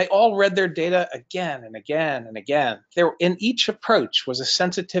openness. They all read their data again and again and again. In each approach was a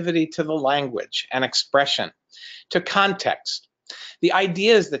sensitivity to the language and expression, to context. The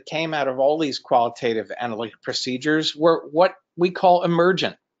ideas that came out of all these qualitative analytic procedures were what we call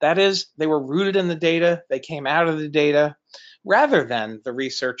emergent. That is, they were rooted in the data, they came out of the data, rather than the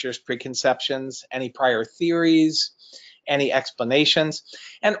researchers' preconceptions, any prior theories, any explanations,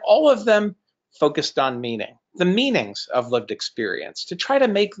 and all of them focused on meaning, the meanings of lived experience, to try to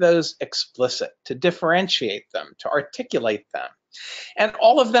make those explicit, to differentiate them, to articulate them. And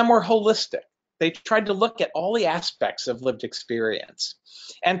all of them were holistic. They tried to look at all the aspects of lived experience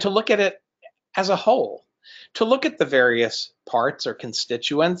and to look at it as a whole, to look at the various parts or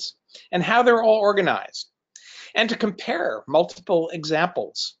constituents and how they're all organized, and to compare multiple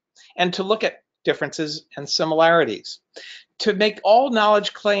examples and to look at differences and similarities, to make all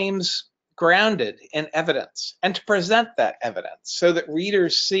knowledge claims grounded in evidence, and to present that evidence so that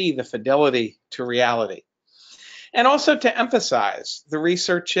readers see the fidelity to reality. And also to emphasize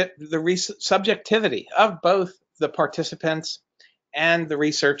the subjectivity of both the participants and the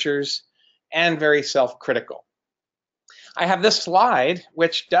researchers, and very self-critical. I have this slide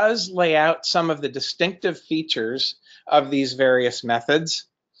which does lay out some of the distinctive features of these various methods,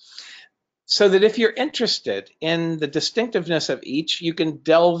 so that if you're interested in the distinctiveness of each, you can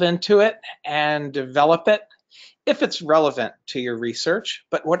delve into it and develop it if it's relevant to your research.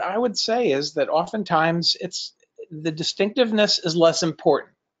 But what I would say is that oftentimes the distinctiveness is less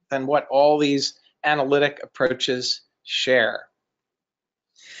important than what all these analytic approaches share.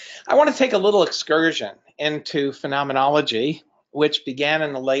 I want to take a little excursion into phenomenology, which began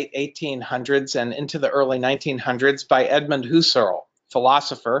in the late 1800s and into the early 1900s by Edmund Husserl,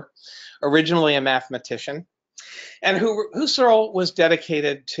 philosopher, originally a mathematician, and Husserl was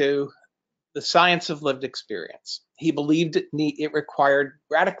dedicated to the science of lived experience. He believed it required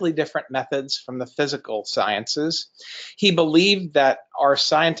radically different methods from the physical sciences. He believed that our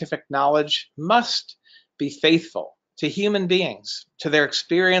scientific knowledge must be faithful to human beings, to their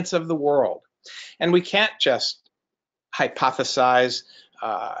experience of the world. And we can't just hypothesize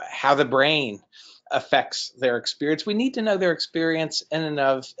how the brain affects their experience. We need to know their experience in and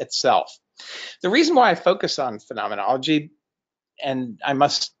of itself. The reason why I focus on phenomenology, and I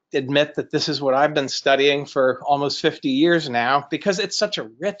must admit that this is what I've been studying for almost 50 years now, because it's such a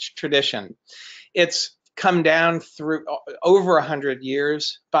rich tradition. It's come down through over 100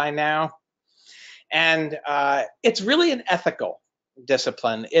 years by now. And it's really an ethical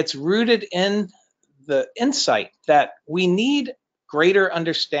discipline. It's rooted in the insight that we need greater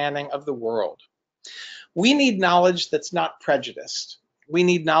understanding of the world. We need knowledge that's not prejudiced. We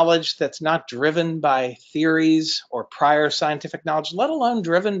need knowledge that's not driven by theories or prior scientific knowledge, let alone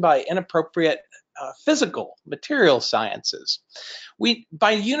driven by inappropriate physical, material sciences.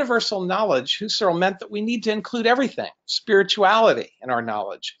 By universal knowledge, Husserl meant that we need to include everything, spirituality in our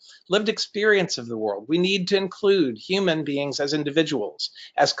knowledge, lived experience of the world. We need to include human beings as individuals,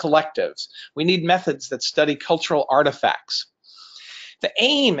 as collectives. We need methods that study cultural artifacts. The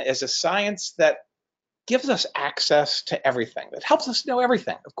aim is a science that gives us access to everything, that helps us know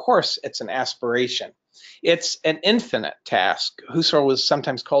everything. Of course, it's an aspiration. It's an infinite task. Husserl was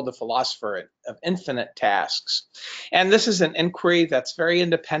sometimes called the philosopher of infinite tasks. And this is an inquiry that's very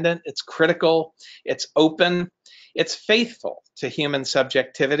independent, it's critical, it's open, it's faithful to human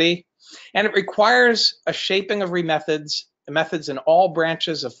subjectivity, and it requires a shaping of methods in all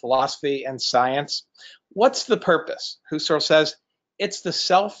branches of philosophy and science. What's the purpose? Husserl says, it's the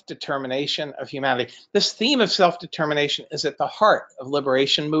self-determination of humanity. This theme of self-determination is at the heart of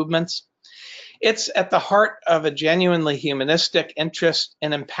liberation movements. It's at the heart of a genuinely humanistic interest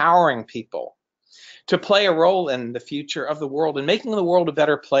in empowering people to play a role in the future of the world and making the world a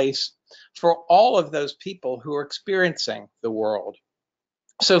better place for all of those people who are experiencing the world.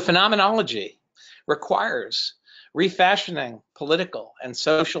 So phenomenology requires refashioning political and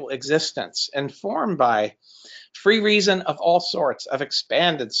social existence informed by free reason of all sorts, of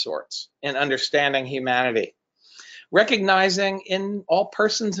expanded sorts, in understanding humanity, recognizing in all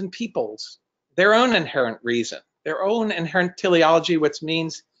persons and peoples their own inherent reason, their own inherent teleology, which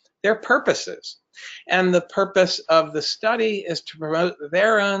means their purposes. And the purpose of the study is to promote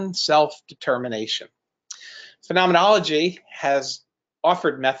their own self-determination. Phenomenology has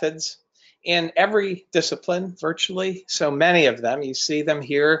offered methods in every discipline, virtually, so many of them. You see them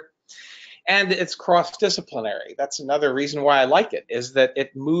here. And it's cross-disciplinary. That's another reason why I like it, is that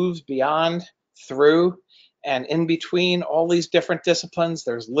it moves beyond, through, and in between all these different disciplines.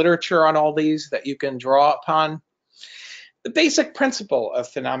 There's literature on all these that you can draw upon. The basic principle of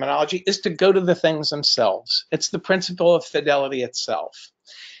phenomenology is to go to the things themselves. It's the principle of fidelity itself.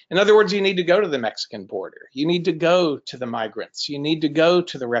 In other words, you need to go to the Mexican border. You need to go to the migrants. You need to go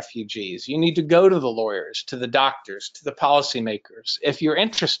to the refugees. You need to go to the lawyers, to the doctors, to the policymakers, if you're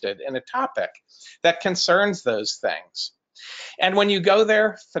interested in a topic that concerns those things. And when you go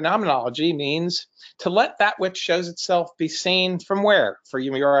there, phenomenology means to let that which shows itself be seen from where? From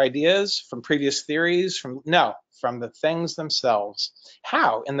your ideas, from previous theories, from the things themselves.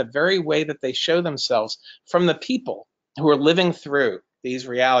 How? In the very way that they show themselves from the people who are living through these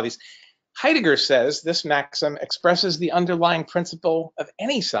realities. Heidegger says this maxim expresses the underlying principle of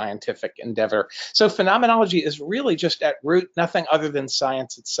any scientific endeavor. So phenomenology is really just at root nothing other than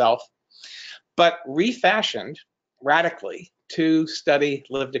science itself, but refashioned radically to study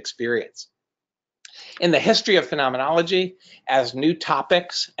lived experience. In the history of phenomenology, as new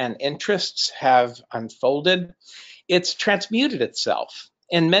topics and interests have unfolded, it's transmuted itself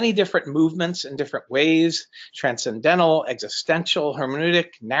in many different movements in different ways: transcendental, existential,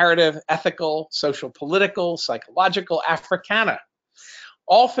 hermeneutic, narrative, ethical, social, political, psychological, Africana,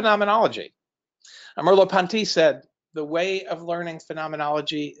 all phenomenology. Merleau-Ponty said, the way of learning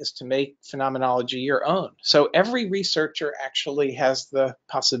phenomenology is to make phenomenology your own. So every researcher actually has the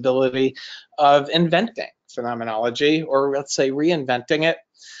possibility of inventing phenomenology, or let's say reinventing it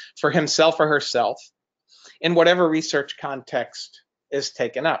for himself or herself in whatever research context is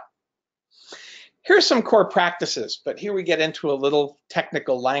taken up. Here's some core practices, but here we get into a little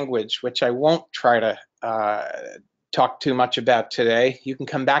technical language, which I won't try to talk too much about today. You can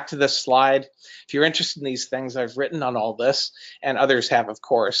come back to this slide. If you're interested in these things, I've written on all this, and others have, of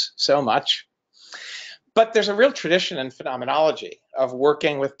course, so much. But there's a real tradition in phenomenology of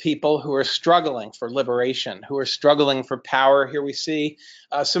working with people who are struggling for liberation, who are struggling for power. Here we see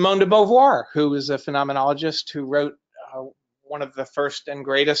Simone de Beauvoir, who is a phenomenologist who wrote one of the first and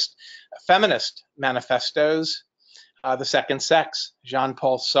greatest feminist manifestos, The Second Sex.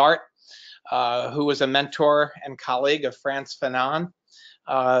 Jean-Paul Sartre, who was a mentor and colleague of Frantz Fanon,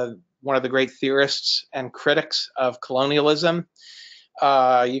 one of the great theorists and critics of colonialism.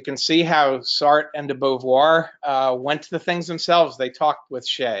 You can see how Sartre and de Beauvoir went to the things themselves. They talked with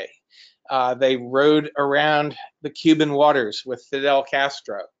Che. They rode around the Cuban waters with Fidel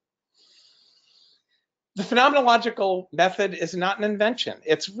Castro. The phenomenological method is not an invention.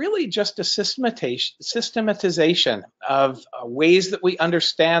 It's really just a systematization of ways that we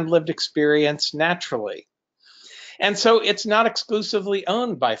understand lived experience naturally. And so it's not exclusively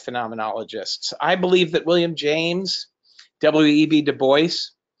owned by phenomenologists. I believe that William James, W.E.B. Du Bois,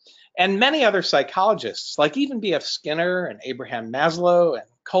 and many other psychologists, like even B.F. Skinner and Abraham Maslow and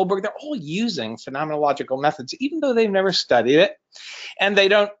Kohlberg, they're all using phenomenological methods, even though they've never studied it, and they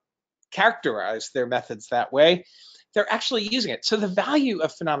don't characterize their methods that way. They're actually using it. So the value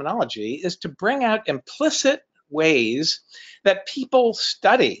of phenomenology is to bring out implicit ways that people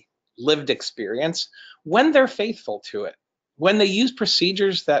study lived experience when they're faithful to it, when they use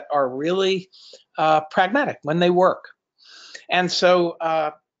procedures that are really pragmatic, when they work. And so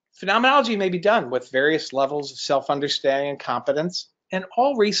phenomenology may be done with various levels of self-understanding and competence, and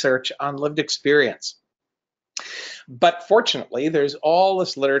all research on lived experience. But fortunately, there's all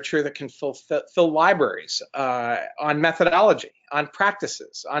this literature that can fill libraries on methodology, on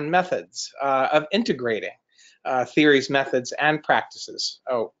practices, on methods of integrating theories, methods, and practices.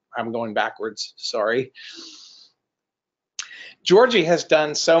 Oh, I'm going backwards, sorry. Georgie has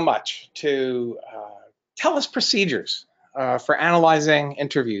done so much to tell us procedures for analyzing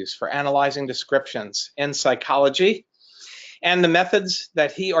interviews, for analyzing descriptions in psychology. And the methods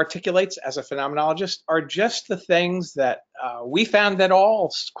that he articulates as a phenomenologist are just the things that we found that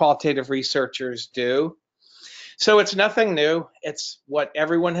all qualitative researchers do. So it's nothing new. It's what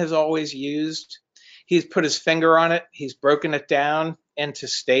everyone has always used. He's put his finger on it. He's broken it down into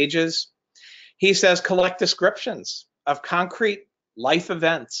stages. He says collect descriptions of concrete life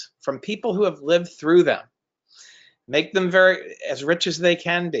events from people who have lived through them. Make them as rich as they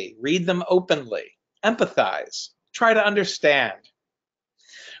can be. Read them openly. Empathize. Try to understand,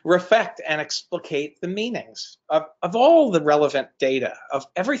 reflect, and explicate the meanings of all the relevant data, of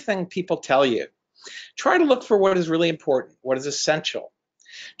everything people tell you. Try to look for what is really important, what is essential.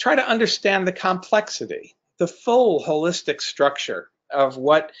 Try to understand the complexity, the full holistic structure of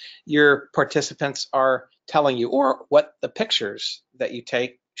what your participants are telling you, or what the pictures that you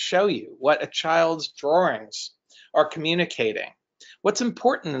take show you, what a child's drawings are communicating, what's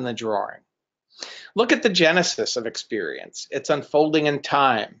important in the drawing. Look at the genesis of experience, its unfolding in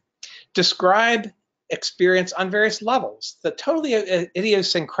time. Describe experience on various levels, the totally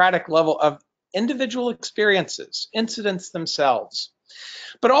idiosyncratic level of individual experiences, incidents themselves.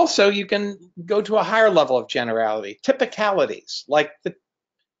 But also you can go to a higher level of generality, typicalities, like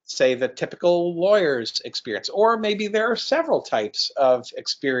say the typical lawyer's experience, or maybe there are several types of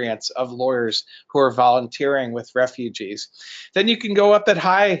experience of lawyers who are volunteering with refugees. Then you can go up at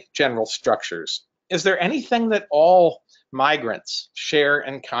high general structures. Is there anything that all migrants share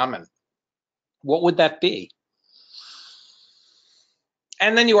in common? What would that be?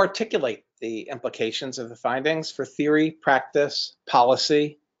 And then you articulate the implications of the findings for theory, practice,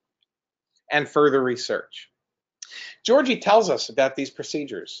 policy, and further research. Georgie tells us about these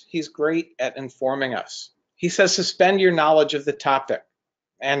procedures. He's great at informing us. He says, suspend your knowledge of the topic.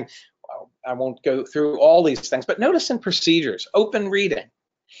 And I won't go through all these things, but notice in procedures, open reading.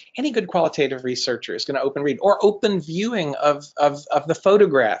 Any good qualitative researcher is going to open read, or open viewing of the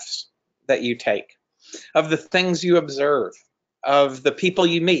photographs that you take. of the things you observe, of the people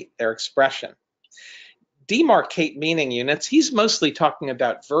you meet, their expression. Demarcate meaning units. He's mostly talking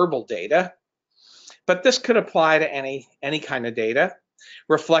about verbal data, but this could apply to any kind of data.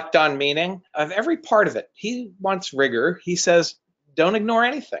 Reflect on meaning of every part of it. He wants rigor. He says, don't ignore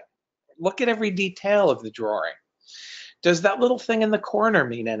anything. Look at every detail of the drawing. Does that little thing in the corner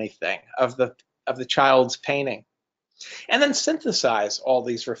mean anything of the child's painting? And then synthesize all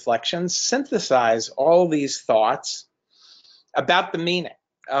these reflections, synthesize all these thoughts about the meaning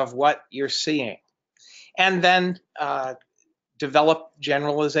of what you're seeing, and then develop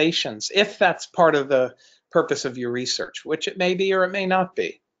generalizations, if that's part of the purpose of your research, which it may be or it may not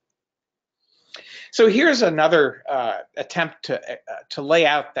be. So here's another attempt to lay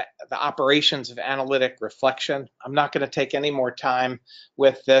out the operations of analytic reflection. I'm not going to take any more time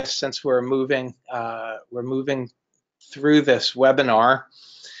with this since we're moving through this webinar.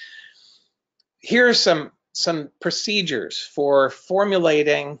 Here are some procedures for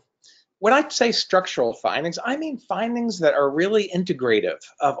formulating, when I say structural findings, I mean findings that are really integrative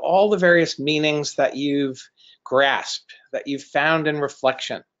of all the various meanings that you've grasped, that you've found in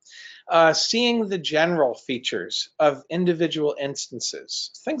reflection. Seeing the general features of individual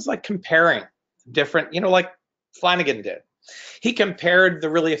instances, things like comparing different, like Flanagan did. He compared the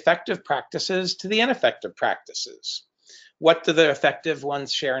really effective practices to the ineffective practices. What do the effective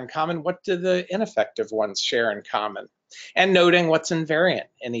ones share in common? What do the ineffective ones share in common? And noting what's invariant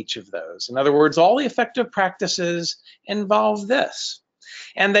in each of those. In other words, all the effective practices involve this,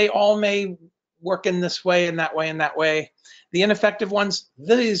 and they all may work in this way and that way and that way. The ineffective ones,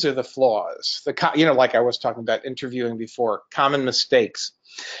 these are the flaws. Like I was talking about interviewing before, common mistakes.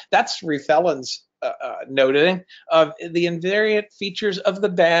 That's Ruth Ellen's noting of the invariant features of the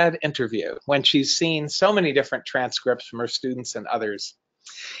bad interview when she's seen so many different transcripts from her students and others.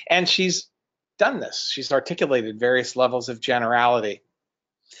 And she's done this. She's articulated various levels of generality.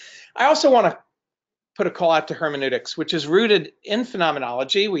 I also want to put a call out to hermeneutics, which is rooted in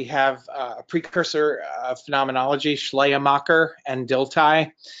phenomenology. We have a precursor of phenomenology, Schleiermacher and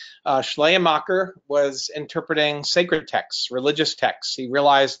Dilthey. Schleiermacher was interpreting sacred texts, religious texts. He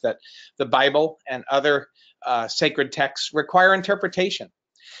realized that the Bible and other sacred texts require interpretation.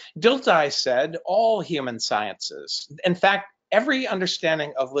 Dilthey said all human sciences, in fact, every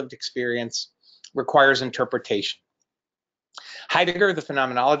understanding of lived experience requires interpretation. Heidegger, the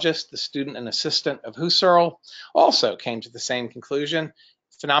phenomenologist, the student and assistant of Husserl, also came to the same conclusion.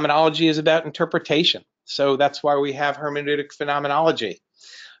 Phenomenology is about interpretation. So that's why we have hermeneutic phenomenology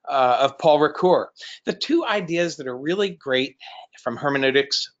of Paul Ricoeur. The two ideas that are really great from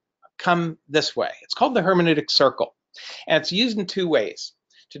hermeneutics come this way. It's called the hermeneutic circle, and it's used in two ways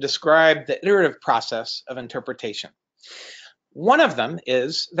to describe the iterative process of interpretation. One of them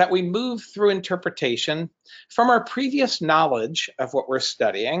is that we move through interpretation from our previous knowledge of what we're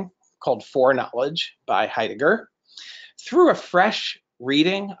studying, called foreknowledge by Heidegger, through a fresh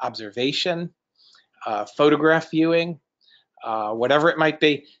reading, observation, photograph viewing, whatever it might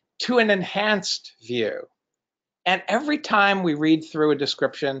be, to an enhanced view. And every time we read through a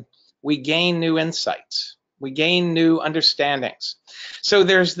description, we gain new insights. We gain new understandings. So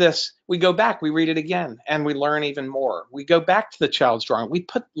there's this, we go back, we read it again, and we learn even more. We go back to the child's drawing. We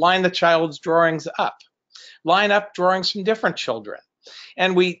line the child's drawings up, line up drawings from different children,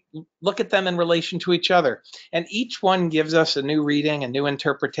 and we look at them in relation to each other. And each one gives us a new reading, a new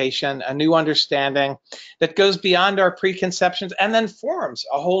interpretation, a new understanding that goes beyond our preconceptions and then forms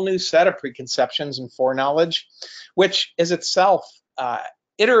a whole new set of preconceptions and foreknowledge, which is itself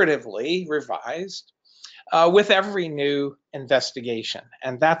iteratively revised with every new investigation.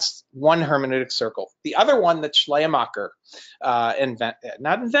 And that's one hermeneutic circle. The other one that Schleiermacher not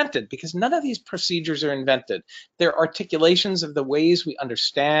invented, because none of these procedures are invented. They're articulations of the ways we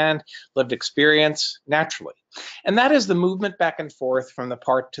understand lived experience naturally. And that is the movement back and forth from the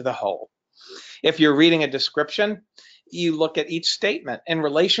part to the whole. If you're reading a description, you look at each statement in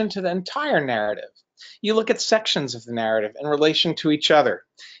relation to the entire narrative. You look at sections of the narrative in relation to each other.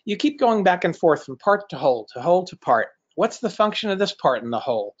 You keep going back and forth from part to whole to part. What's the function of this part in the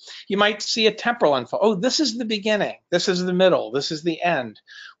whole? You might see a temporal info. Oh, this is the beginning. This is the middle. This is the end.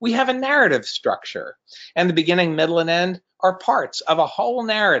 We have a narrative structure, and the beginning, middle, and end are parts of a whole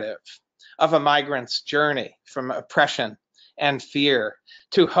narrative of a migrant's journey from oppression and fear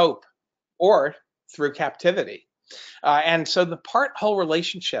to hope or through captivity. And so the part-whole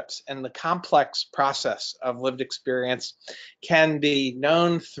relationships and the complex process of lived experience can be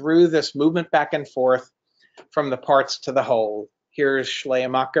known through this movement back and forth from the parts to the whole. Here's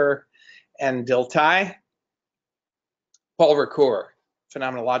Schleiermacher and Dilthey. Paul Ricoeur,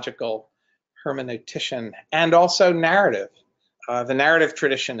 phenomenological hermeneutician, and also narrative. The narrative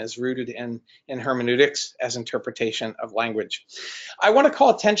tradition is rooted in hermeneutics as interpretation of language. I want to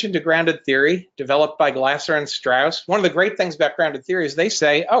call attention to grounded theory, developed by Glasser and Strauss. One of the great things about grounded theory is they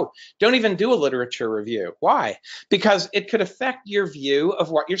say, oh, don't even do a literature review. Why? Because it could affect your view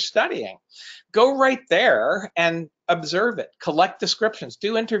of what you're studying. Go right there and observe it, collect descriptions,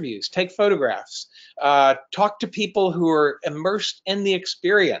 do interviews, take photographs, talk to people who are immersed in the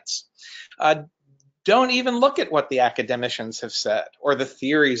experience. Don't even look at what the academicians have said or the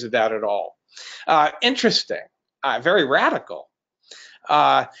theories about it all. Interesting, very radical.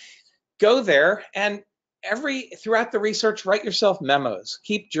 Go there and throughout the research, write yourself memos,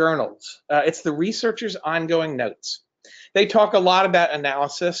 keep journals. It's the researcher's ongoing notes. They talk a lot about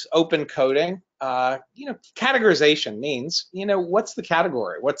analysis, open coding. Categorization means, what's the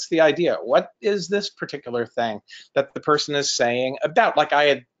category? What's the idea? What is this particular thing that the person is saying about? Like I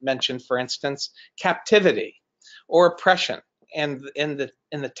had mentioned, for instance, captivity or oppression in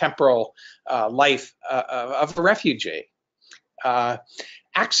the temporal life of a refugee.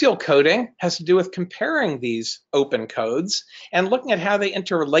 Axial coding has to do with comparing these open codes and looking at how they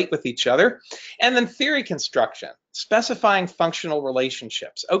interrelate with each other. And then theory construction, specifying functional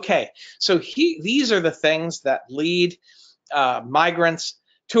relationships. Okay, so these are the things that lead migrants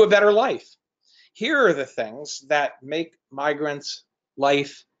to a better life. Here are the things that make migrants'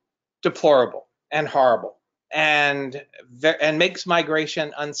 life deplorable and horrible and makes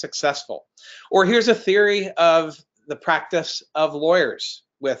migration unsuccessful. Or here's a theory of the practice of lawyers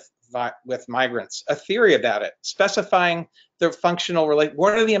with migrants, a theory about it, specifying the functional relate.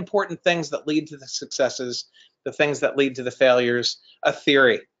 What are the important things that lead to the successes, the things that lead to the failures, a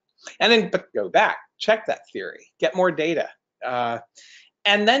theory. And then go back, check that theory, get more data.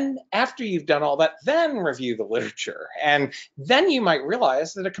 And then after you've done all that, then review the literature. And then you might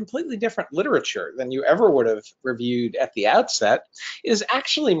realize that a completely different literature than you ever would have reviewed at the outset is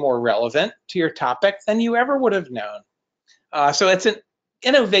actually more relevant to your topic than you ever would have known. So it's an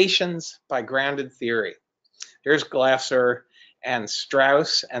innovations by grounded theory. Here's Glasser and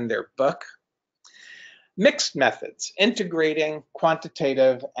Strauss and their book. Mixed methods, integrating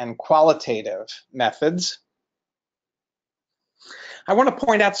quantitative and qualitative methods. I want to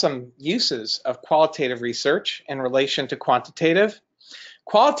point out some uses of qualitative research in relation to quantitative.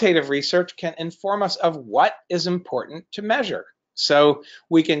 Qualitative research can inform us of what is important to measure. So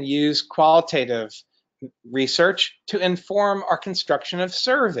we can use qualitative research to inform our construction of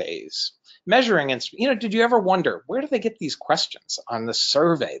surveys. Measuring instruments. Did you ever wonder, where do they get these questions on the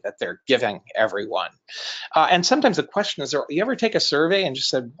survey that they're giving everyone? And sometimes the question is, you ever take a survey and just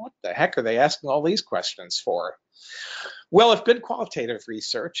said, what the heck are they asking all these questions for? Well, if good qualitative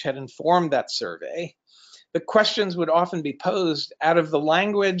research had informed that survey, the questions would often be posed out of the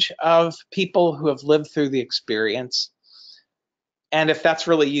language of people who have lived through the experience. And if that's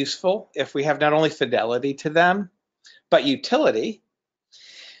really useful, if we have not only fidelity to them, but utility,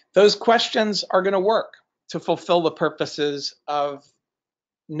 those questions are going to work to fulfill the purposes of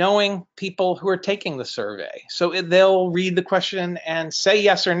knowing people who are taking the survey. So they'll read the question and say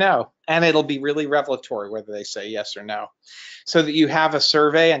yes or no, and it'll be really revelatory whether they say yes or no. So that you have a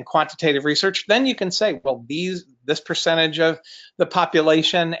survey and quantitative research, then you can say, well, this percentage of the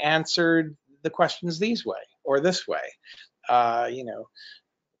population answered the questions these way or this way.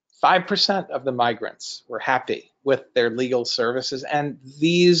 5% of the migrants were happy with their legal services, and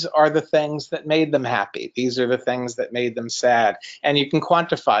these are the things that made them happy. These are the things that made them sad, and you can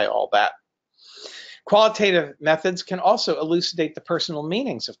quantify all that. Qualitative methods can also elucidate the personal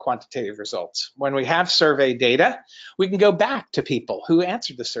meanings of quantitative results. When we have survey data, we can go back to people who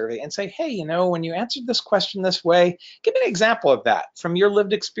answered the survey and say, hey, when you answered this question this way, give me an example of that from your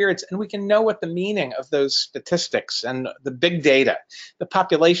lived experience, and we can know what the meaning of those statistics and the big data, the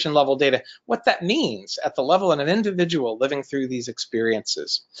population level data, what that means at the level of an individual living through these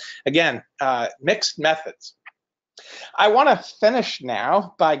experiences. Again, mixed methods. I want to finish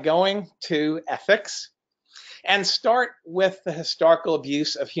now by going to ethics and start with the historical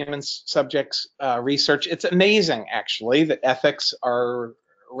abuse of human subjects research. It's amazing, actually, that ethics are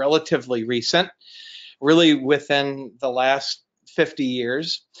relatively recent, really within the last 50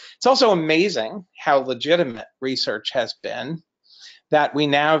 years. It's also amazing how legitimate research has been that we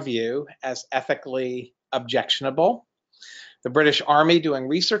now view as ethically objectionable. The British Army doing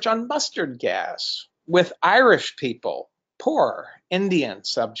research on mustard gas with Irish people, poor Indian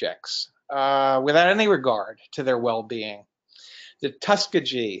subjects, without any regard to their well-being. The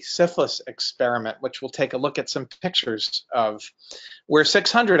Tuskegee syphilis experiment, which we'll take a look at some pictures of, where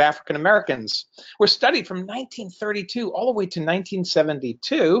 600 African Americans were studied from 1932 all the way to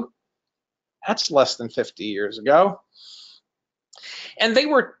 1972 That's less than 50 years ago. And they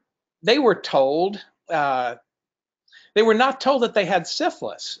were told, they were not told that they had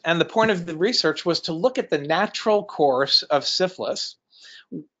syphilis. And the point of the research was to look at the natural course of syphilis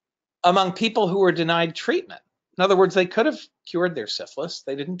among people who were denied treatment. In other words, they could have cured their syphilis.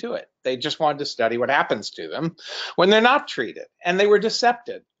 They didn't do it. They just wanted to study what happens to them when they're not treated. And they were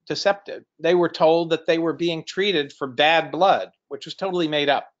deceptive. They were told that they were being treated for bad blood, which was totally made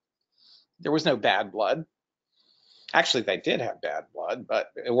up. There was no bad blood. Actually, they did have bad blood, but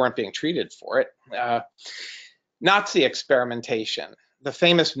they weren't being treated for it. Nazi experimentation, the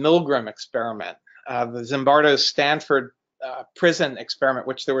famous Milgram experiment, the Zimbardo's Stanford prison experiment,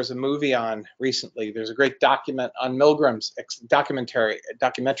 which there was a movie on recently. There's a great documentary on Milgram's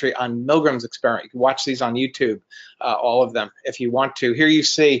experiment. You can watch these on YouTube, all of them, if you want to. Here you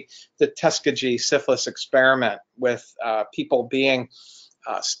see the Tuskegee syphilis experiment with people being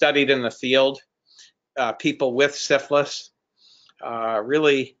studied in the field, people with syphilis.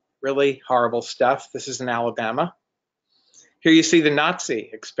 Really, really horrible stuff. This is in Alabama. Here you see the Nazi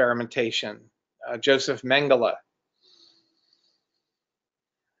experimentation, Joseph Mengele.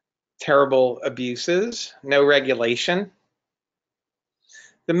 Terrible abuses, no regulation.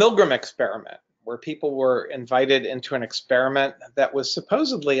 The Milgram experiment, where people were invited into an experiment that was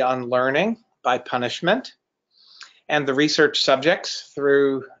supposedly on learning by punishment, and the research subjects,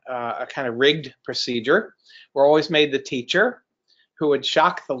 through a kind of rigged procedure, were always made the teacher, who would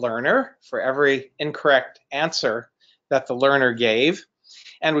shock the learner for every incorrect answer that the learner gave,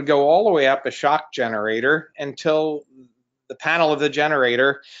 and would go all the way up a shock generator until the panel of the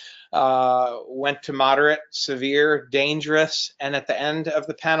generator went to moderate, severe, dangerous, and at the end of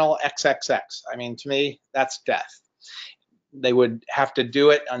the panel, XXX. I mean, to me, that's death. They would have to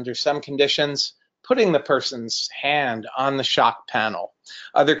do it under some conditions, putting the person's hand on the shock panel.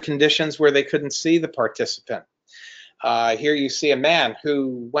 Other conditions where they couldn't see the participant. Here you see a man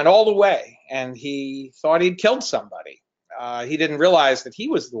who went all the way, and he thought he'd killed somebody. He didn't realize that he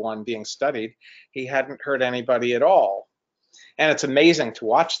was the one being studied. He hadn't hurt anybody at all. And it's amazing to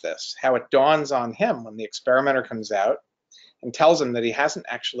watch this, how it dawns on him when the experimenter comes out and tells him that he hasn't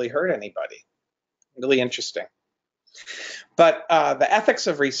actually hurt anybody. Really interesting. But the ethics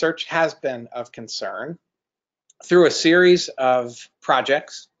of research has been of concern through a series of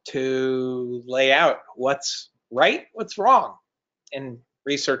projects to lay out what's right, what's wrong in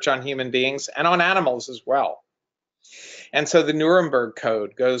research on human beings and on animals as well. And so the Nuremberg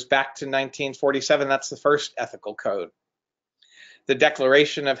Code goes back to 1947. That's the first ethical code. The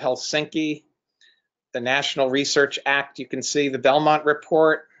Declaration of Helsinki, the National Research Act, you can see the Belmont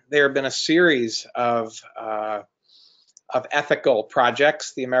Report. There have been a series of ethical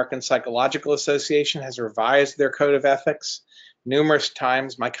projects. The American Psychological Association has revised their code of ethics numerous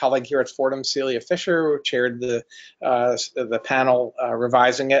times. My colleague here at Fordham, Celia Fisher, chaired the panel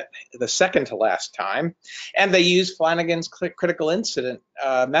revising it the second to last time. And they use Flanagan's critical incident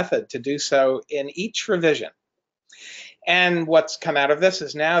method to do so in each revision. And what's come out of this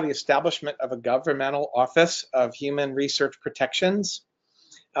is now the establishment of a governmental office of human research protections,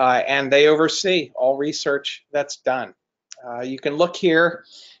 and they oversee all research that's done. You can look here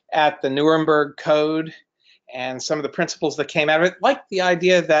at the Nuremberg Code and some of the principles that came out of it, like the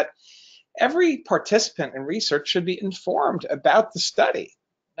idea that every participant in research should be informed about the study.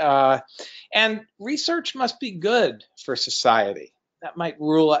 And research must be good for society. That might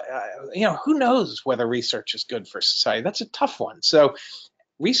rule, who knows whether research is good for society? That's a tough one. So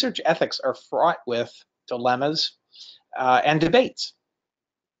research ethics are fraught with dilemmas and debates.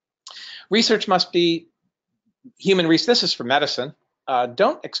 Research must be human research. This is for medicine.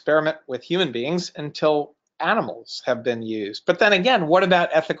 Don't experiment with human beings until animals have been used. But then again, what about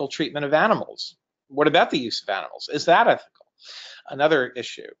ethical treatment of animals? What about the use of animals? Is that ethical? Another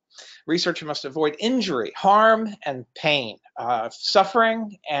issue. Researcher must avoid injury, harm, and pain.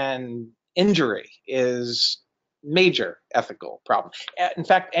 Suffering and injury is major ethical problem. In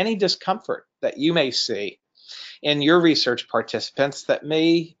fact, any discomfort that you may see in your research participants that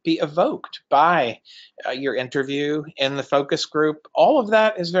may be evoked by your interview in the focus group, all of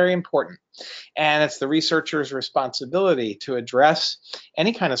that is very important. And it's the researcher's responsibility to address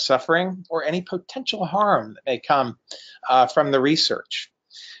any kind of suffering or any potential harm that may come from the research.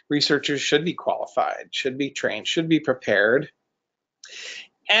 Researchers should be qualified, should be trained, should be prepared.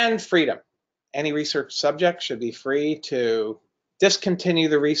 And freedom. Any research subject should be free to discontinue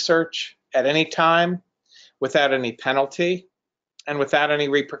the research at any time without any penalty and without any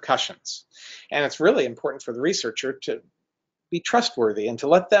repercussions. And it's really important for the researcher to be trustworthy and to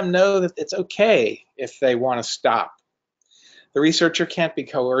let them know that it's okay if they want to stop. The researcher can't be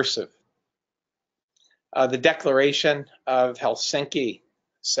coercive. The Declaration of Helsinki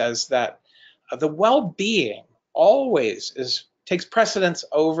says that the well-being always takes precedence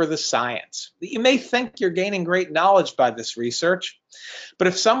over the science. You may think you're gaining great knowledge by this research, but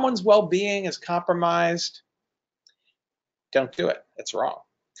if someone's well-being is compromised, don't do it. It's wrong.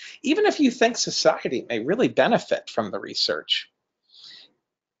 Even if you think society may really benefit from the research,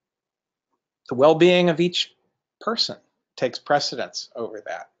 the well-being of each person takes precedence over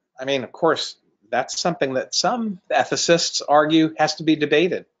that. I mean, of course, that's something that some ethicists argue has to be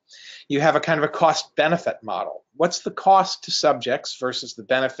debated. You have a kind of a cost-benefit model. What's the cost to subjects versus the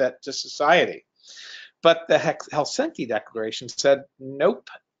benefit to society? But the Helsinki Declaration said, nope,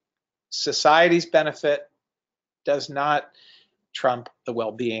 society's benefit does not trump the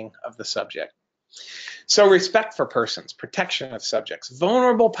well-being of the subject. So respect for persons, protection of subjects.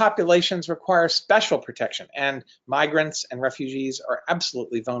 Vulnerable populations require special protection, and migrants and refugees are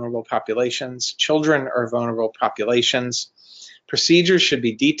absolutely vulnerable populations. Children are vulnerable populations. Procedures should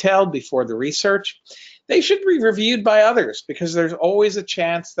be detailed before the research. They should be reviewed by others because there's always a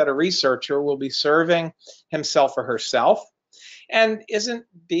chance that a researcher will be serving himself or herself and isn't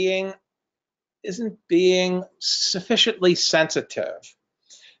being sufficiently sensitive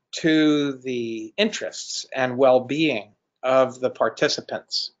to the interests and well-being of the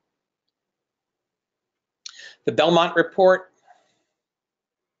participants. The Belmont Report,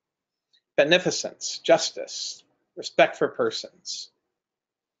 beneficence, justice, respect for persons.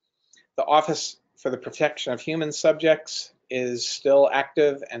 The Office for the Protection of Human Subjects is still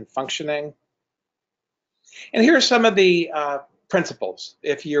active and functioning. And here are some of the principles.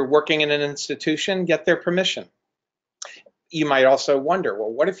 If you're working in an institution, get their permission. You might also wonder,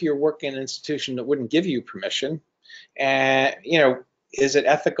 well, what if you're working in an institution that wouldn't give you permission? And, is it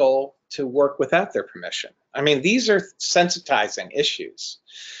ethical to work without their permission? I mean, these are sensitizing issues.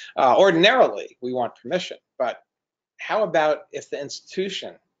 Ordinarily, we want permission, but how about if the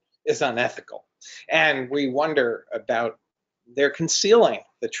institution is unethical? And we wonder about their concealing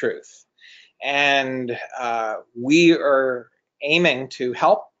the truth. And we are aiming to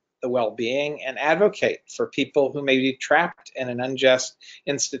help the well-being and advocate for people who may be trapped in an unjust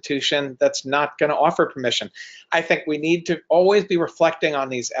institution that's not going to offer permission. I think we need to always be reflecting on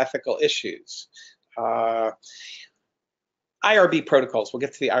these ethical issues. IRB protocols, we'll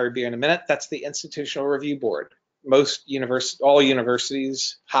get to the IRB in a minute. That's the Institutional Review Board. All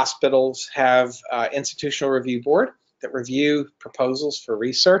universities, hospitals have Institutional Review Board that review proposals for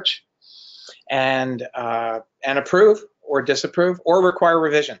research and approve or disapprove or require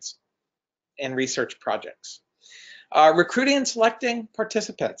revisions in research projects. Recruiting and selecting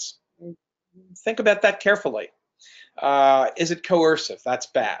participants. Think about that carefully. Is it coercive? That's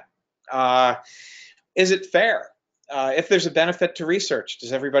bad. Is it fair? If there's a benefit to research,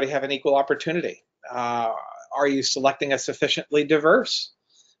 does everybody have an equal opportunity? Are you selecting a sufficiently diverse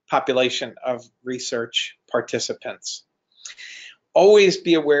population of research participants? Always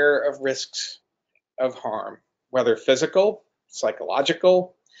be aware of risks of harm, whether physical,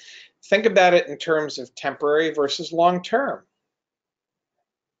 psychological. Think about it in terms of temporary versus long-term.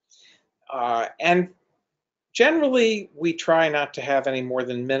 And generally, we try not to have any more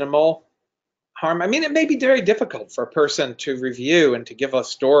than minimal harm. I mean, it may be very difficult for a person to review and to give a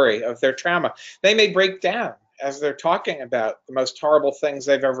story of their trauma. They may break down as they're talking about the most horrible things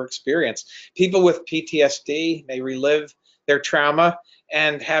they've ever experienced. People with PTSD may relive their trauma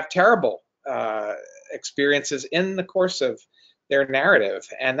and have terrible experiences in the course of their narrative,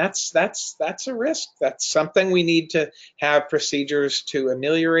 and that's a risk. That's something we need to have procedures to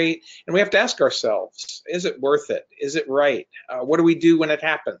ameliorate, and we have to ask ourselves, is it worth it? Is it right? What do we do when it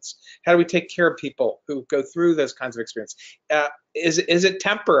happens? How do we take care of people who go through those kinds of experiences? Is it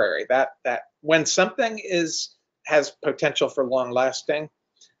temporary? That when something has potential for long-lasting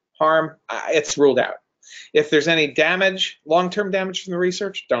harm, it's ruled out. If there's any damage, long-term damage from the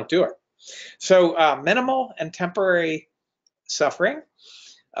research, don't do it. So minimal and temporary suffering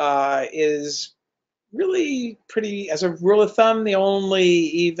is really pretty, as a rule of thumb, the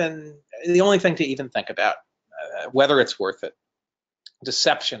only thing to even think about, whether it's worth it.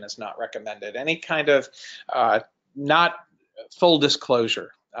 Deception is not recommended. Any kind of not full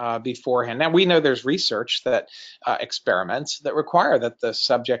disclosure beforehand. Now, we know there's research that experiments that require that the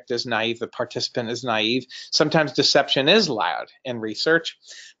subject is naive, the participant is naive. Sometimes deception is allowed in research,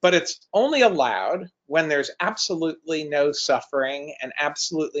 but it's only allowed when there's absolutely no suffering and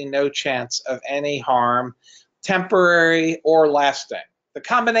absolutely no chance of any harm, temporary or lasting. The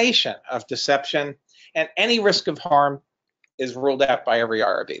combination of deception and any risk of harm is ruled out by every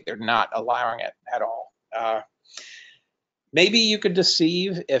IRB. They're not allowing it at all. Maybe you could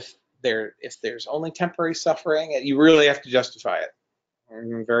deceive if if there's only temporary suffering, you really have to justify it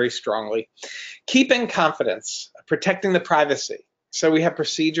very strongly. Keeping confidence, protecting the privacy. So we have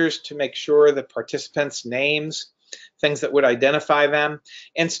procedures to make sure that participants' names, things that would identify them,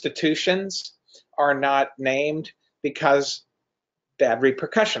 institutions are not named because bad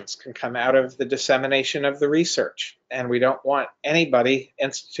repercussions can come out of the dissemination of the research. And we don't want anybody,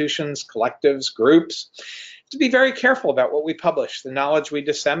 institutions, collectives, groups, to be very careful about what we publish, the knowledge we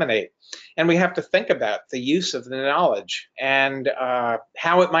disseminate. And we have to think about the use of the knowledge and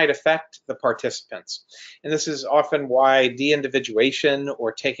how it might affect the participants. And this is often why de-individuation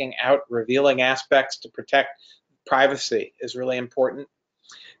or taking out revealing aspects to protect privacy is really important.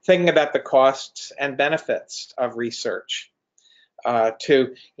 Thinking about the costs and benefits of research. I've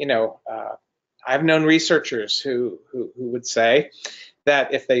known researchers who would say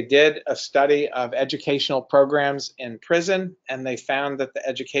that if they did a study of educational programs in prison and they found that the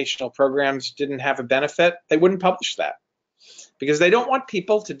educational programs didn't have a benefit, they wouldn't publish that because they don't want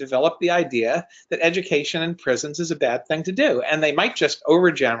people to develop the idea that education in prisons is a bad thing to do. And they might just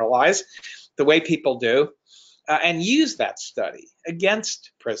overgeneralize the way people do and use that study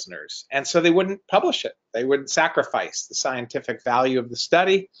against prisoners. And so they wouldn't publish it. They would sacrifice the scientific value of the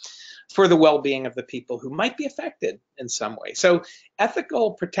study for the well-being of the people who might be affected in some way. So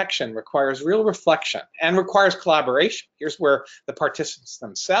ethical protection requires real reflection and requires collaboration. Here's where the participants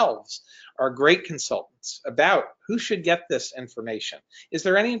themselves are great consultants about who should get this information. Is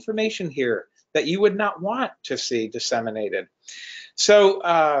there any information here that you would not want to see disseminated?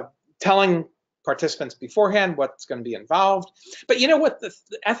 So telling participants beforehand what's going to be involved. But you know what? The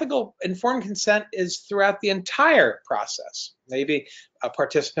ethical informed consent is throughout the entire process. Maybe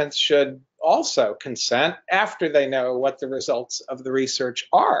participants should also consent after they know what the results of the research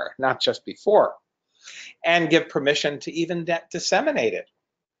are, not just before, and give permission to even disseminate it.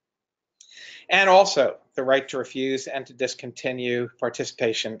 And also the right to refuse and to discontinue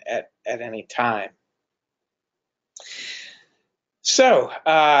participation at any time. So,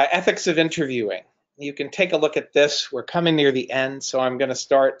 ethics of interviewing. You can take a look at this. We're coming near the end, so I'm going to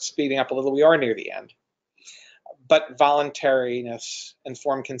start speeding up a little. We are near the end. But voluntariness,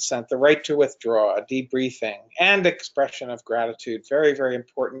 informed consent, the right to withdraw, debriefing, and expression of gratitude, very, very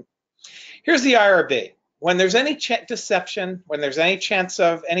important. Here's the IRB. When there's any deception, when there's any chance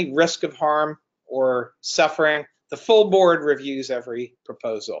of any risk of harm or suffering, the full board reviews every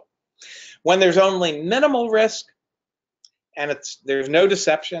proposal. When there's only minimal risk, and there's no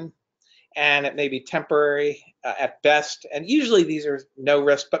deception, and it may be temporary at best, and usually these are no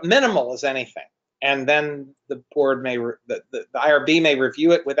risk, but minimal as anything. And then the board the IRB may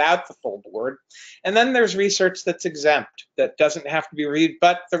review it without the full board. And then there's research that's exempt, that doesn't have to be reviewed,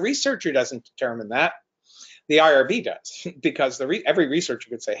 but the researcher doesn't determine that. The IRB does, because every researcher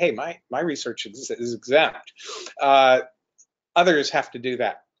could say, hey, my research is exempt. Others have to do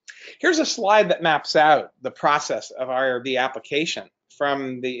that. Here's a slide that maps out the process of IRB application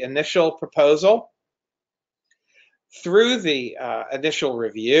from the initial proposal through the initial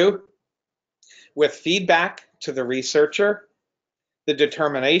review with feedback to the researcher, the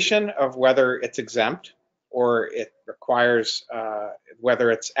determination of whether it's exempt or it requires,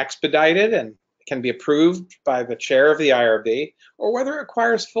 whether it's expedited and can be approved by the chair of the IRB, or whether it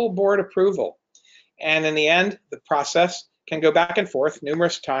requires full board approval. And in the end, the process can go back and forth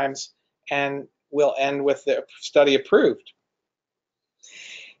numerous times and will end with the study approved.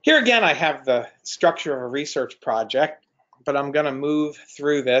 Here again, I have the structure of a research project, but I'm going to move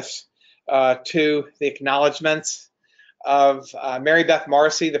through this to the acknowledgments of Mary Beth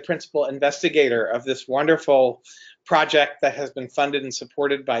Morrissey, the principal investigator of this wonderful project that has been funded and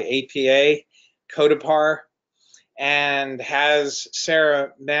supported by APA, CODIPAR, and has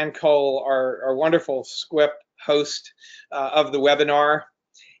Sarah Mancole, our wonderful SQUIP host of the webinar,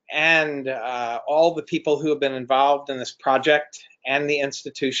 and all the people who have been involved in this project and the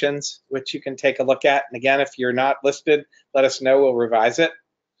institutions, which you can take a look at. And again, if you're not listed, let us know, we'll revise it.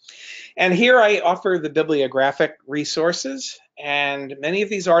 And here I offer the bibliographic resources, and many of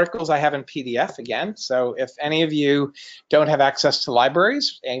these articles I have in PDF again. So if any of you don't have access to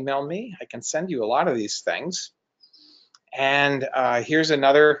libraries, email me. I can send you a lot of these things. And here's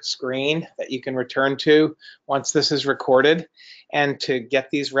another screen that you can return to once this is recorded. And to get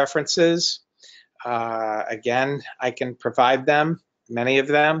these references, again, I can provide them, many of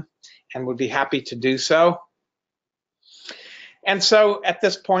them, and would be happy to do so. And so at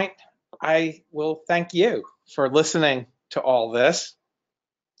this point, I will thank you for listening to all this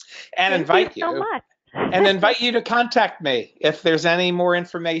and invite you to contact me if there's any more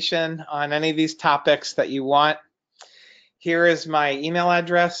information on any of these topics that you want. Here is my email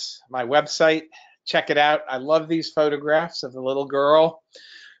address, my website. Check it out. I love these photographs of the little girl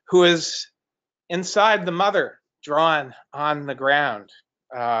who is inside the mother, drawn on the ground.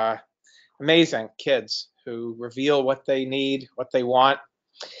 Amazing kids who reveal what they need, what they want.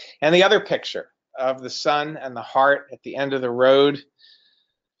 And the other picture of the sun and the heart at the end of the road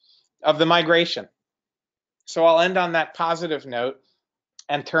of the migration. So I'll end on that positive note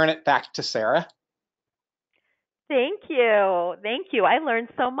and turn it back to Sarah. Thank you. Thank you. I learned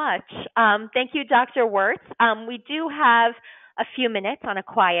so much. Thank you, Dr. Wertz. We do have a few minutes on a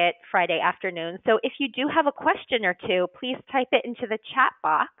quiet Friday afternoon. So if you do have a question or two, please type it into the chat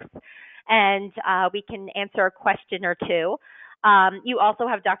box and we can answer a question or two. You also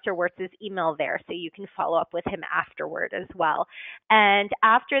have Dr. Wertz's email there, so you can follow up with him afterward as well. And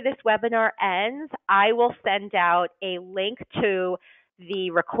after this webinar ends, I will send out a link to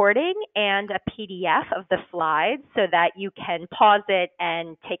the recording and a PDF of the slides so that you can pause it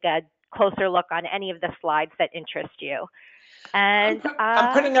and take a closer look on any of the slides that interest you. And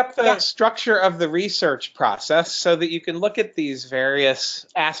I'm putting up the structure of the research process so that you can look at these various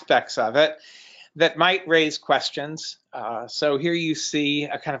aspects of it that might raise questions. So here you see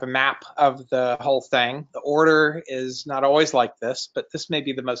a kind of a map of the whole thing. The order is not always like this, but this may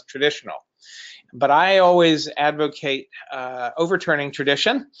be the most traditional. But I always advocate overturning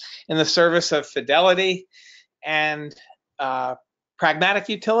tradition in the service of fidelity and pragmatic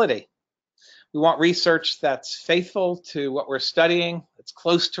utility. We want research that's faithful to what we're studying, that's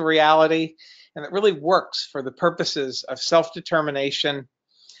close to reality, and that really works for the purposes of self-determination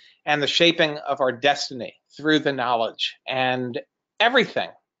and the shaping of our destiny through the knowledge. And everything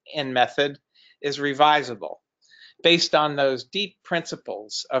in method is revisable based on those deep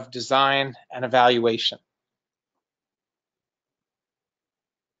principles of design and evaluation.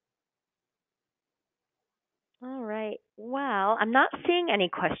 all right. Well, I'm not seeing any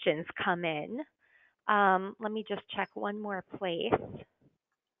questions come in. Let me just check one more place.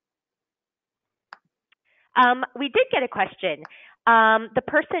 We did get a question. The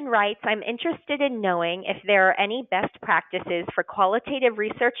person writes, I'm interested in knowing if there are any best practices for qualitative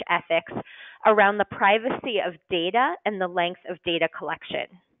research ethics around the privacy of data and the length of data collection.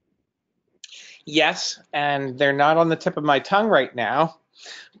 Yes, and they're not on the tip of my tongue right now,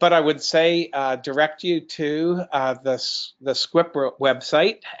 but I would say direct you to the SQIP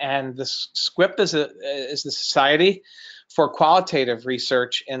website, and the SQIP is the Society for Qualitative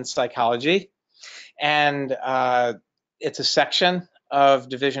Research in Psychology, and it's a section of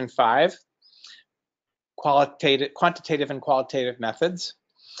Division 5, quantitative and qualitative methods,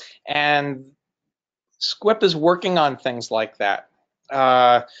 and SQIP is working on things like that.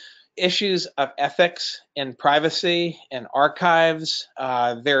 Issues of ethics in privacy and archives.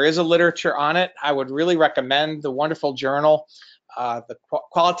 There is a literature on it. I would really recommend the wonderful journal, the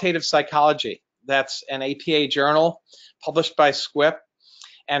Qualitative Psychology. That's an APA journal published by SQIP,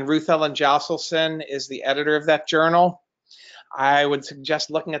 and Ruth Ellen Josselson is the editor of that journal. I would suggest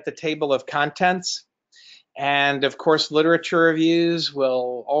looking at the table of contents. And of course, literature reviews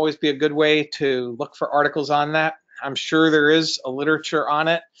will always be a good way to look for articles on that. I'm sure there is a literature on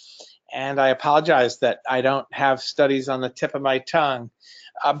it, and I apologize that I don't have studies on the tip of my tongue.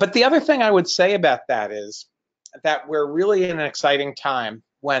 But the other thing I would say about that is that we're really in an exciting time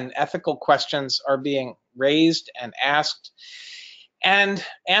when ethical questions are being raised and asked and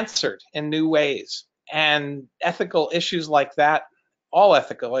answered in new ways. And ethical issues like that, all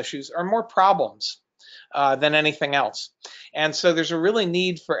ethical issues, are more problems than anything else. And so there's a really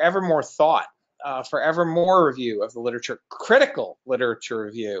need for ever more thought, for ever more review of the literature, critical literature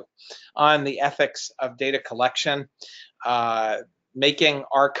review on the ethics of data collection, making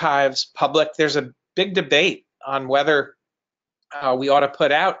archives public. There's a big debate on whether we ought to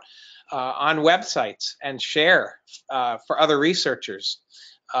put out on websites and share for other researchers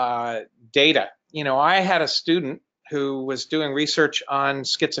data. You know, I had a student who was doing research on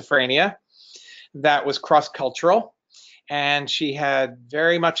schizophrenia that was cross-cultural, and she had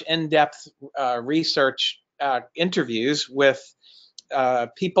very much in-depth research interviews with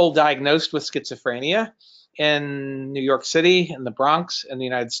people diagnosed with schizophrenia in New York City, in the Bronx, in the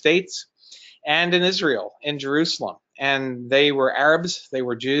United States, and in Israel, in Jerusalem. And they were Arabs, they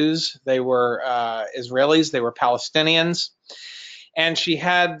were Jews, they were Israelis, they were Palestinians. And she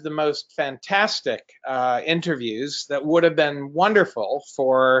had the most fantastic interviews that would have been wonderful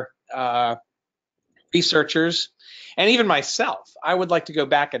for researchers, and even myself. I would like to go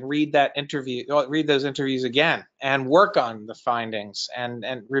back and read those interviews again and work on the findings and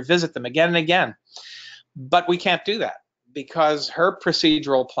revisit them again and again. But we can't do that because her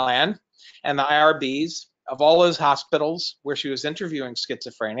procedural plan and the IRB's of all those hospitals where she was interviewing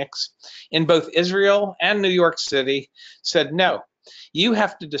schizophrenics in both Israel and New York City said, no, you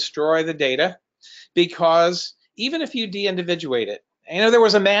have to destroy the data, because even if you de-individuate it, there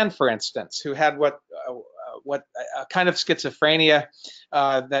was a man, for instance, who had what a kind of schizophrenia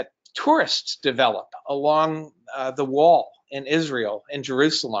that tourists develop along the wall in Israel, in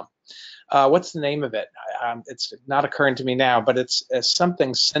Jerusalem. What's the name of it? It's not occurring to me now, but it's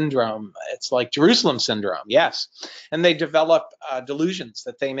something syndrome. It's like Jerusalem syndrome, yes. And they develop delusions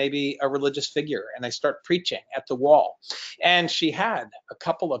that they may be a religious figure, and they start preaching at the wall. And she had a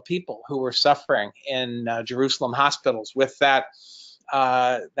couple of people who were suffering in Jerusalem hospitals with that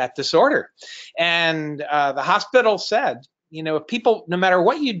disorder. And the hospital said, if people, no matter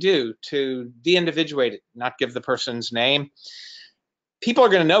what you do to de-individuate it, not give the person's name, people are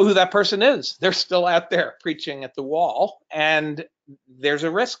going to know who that person is. They're still out there preaching at the wall, and there's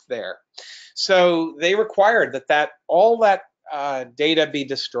a risk there. So they required that all that data be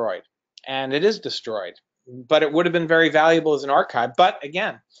destroyed, and it is destroyed. But it would have been very valuable as an archive. But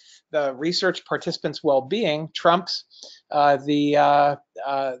again, the research participants' well-being trumps the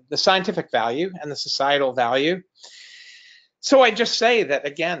scientific value and the societal value. So I just say that,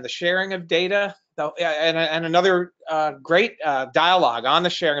 again, the sharing of data, and another great dialogue on the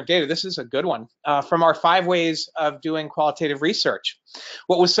sharing of data. This is a good one from our 5 ways of doing qualitative research.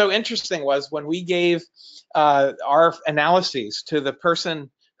 What was so interesting was when we gave our analyses to the person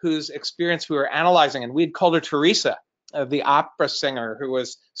whose experience we were analyzing, and we'd called her Teresa, the opera singer who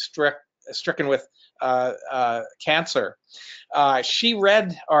was stricken with cancer. She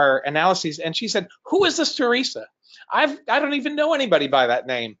read our analyses and she said, "Who is this Teresa? I don't even know anybody by that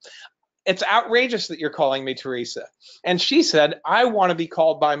name. It's outrageous that you're calling me Teresa." And she said, "I want to be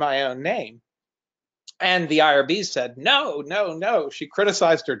called by my own name." And the IRB said, no, no, no. She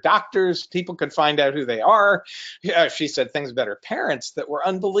criticized her doctors. People could find out who they are. She said things about her parents that were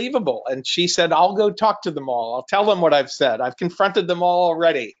unbelievable. And she said, I'll go talk to them all. I'll tell them what I've said. I've confronted them all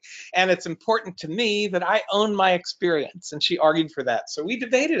already. And it's important to me that I own my experience. And she argued for that. So we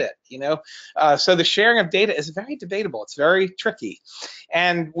debated it, So the sharing of data is very debatable. It's very tricky.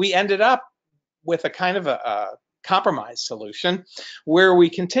 And we ended up with a kind of a compromise solution where we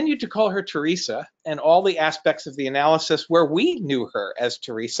continued to call her Teresa and all the aspects of the analysis where we knew her as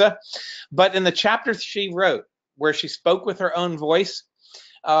Teresa. But in the chapter she wrote, where she spoke with her own voice,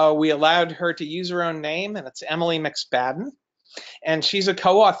 we allowed her to use her own name, and it's Emily McSpadden. And she's a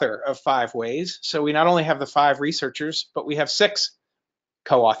co-author of 5 Ways. So we not only have the 5 researchers, but we have 6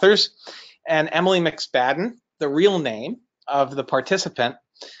 co-authors. And Emily McSpadden, the real name of the participant,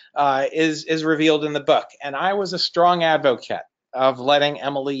 is revealed in the book. And I was a strong advocate of letting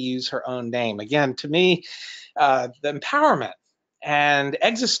Emily use her own name. Again, to me, the empowerment and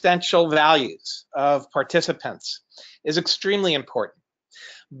existential values of participants is extremely important.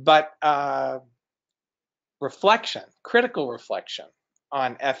 But reflection, critical reflection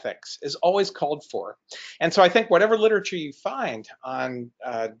on ethics is always called for. And so I think whatever literature you find on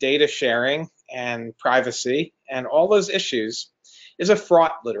data sharing and privacy and all those issues is a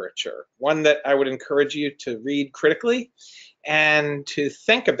fraught literature, one that I would encourage you to read critically and to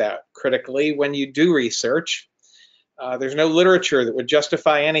think about critically when you do research. There's no literature that would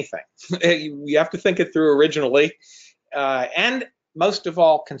justify anything. You have to think it through originally, and most of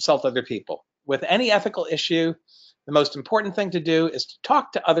all, consult other people. With any ethical issue, the most important thing to do is to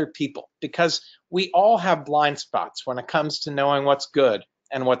talk to other people, because we all have blind spots when it comes to knowing what's good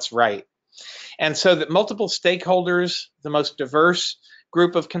and what's right. And so that multiple stakeholders, the most diverse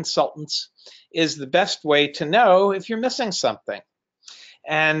group of consultants, is the best way to know if you're missing something.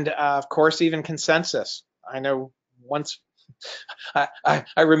 And of course, even consensus. I know once, I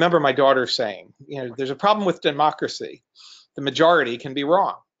remember my daughter saying, there's a problem with democracy. The majority can be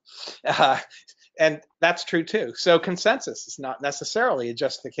wrong. And that's true too. So consensus is not necessarily a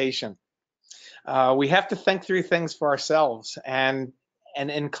justification. We have to think through things for ourselves and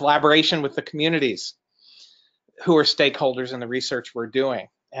in collaboration with the communities who are stakeholders in the research we're doing.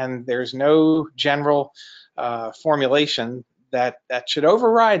 And there's no general formulation that should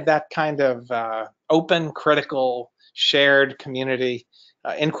override that kind of open, critical, shared community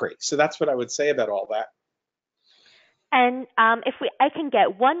inquiry. So that's what I would say about all that. And I can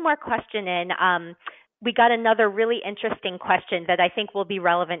get one more question in. We got another really interesting question that I think will be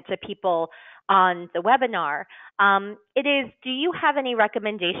relevant to people on the webinar. It is, do you have any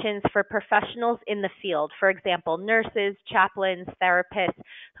recommendations for professionals in the field, for example, nurses, chaplains, therapists,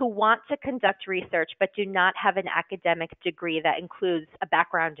 who want to conduct research but do not have an academic degree that includes a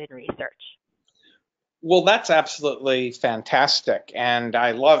background in research? Well, that's absolutely fantastic, and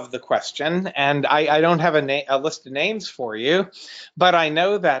I love the question. And I don't have a list of names for you, but I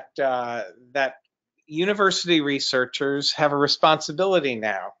know that university researchers have a responsibility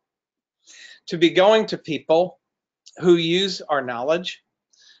now to be going to people who use our knowledge,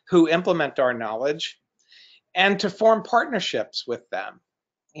 who implement our knowledge, and to form partnerships with them.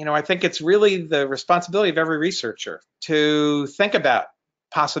 I think it's really the responsibility of every researcher to think about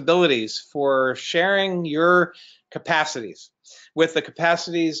possibilities for sharing your capacities with the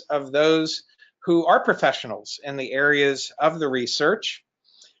capacities of those who are professionals in the areas of the research,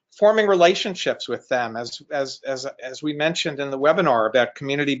 forming relationships with them, as we mentioned in the webinar about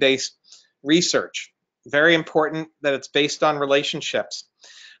community-based research. Very important that it's based on relationships.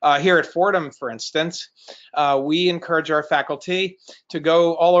 Here at Fordham, for instance, we encourage our faculty to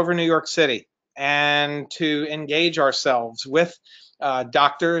go all over New York City and to engage ourselves with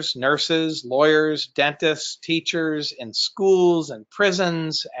doctors, nurses, lawyers, dentists, teachers in schools and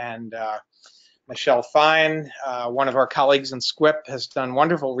prisons. And Michelle Fine, one of our colleagues in SQIP, has done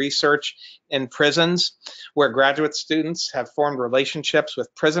wonderful research in prisons where graduate students have formed relationships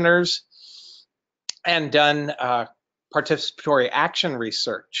with prisoners and done participatory action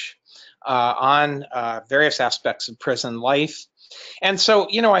research on various aspects of prison life. And so,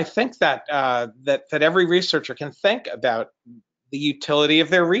 I think that every researcher can think about the utility of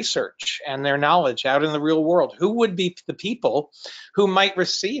their research and their knowledge out in the real world. Who would be the people who might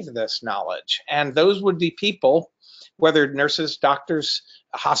receive this knowledge? And those would be people, whether nurses, doctors,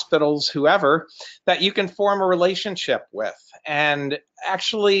 hospitals, whoever, that you can form a relationship with and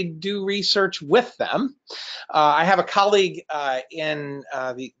actually do research with them. I have a colleague in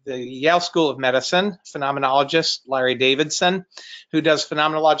the Yale School of Medicine, phenomenologist Larry Davidson, who does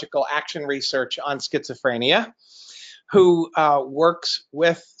phenomenological action research on schizophrenia, who works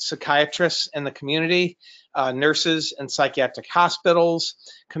with psychiatrists in the community, nurses in psychiatric hospitals,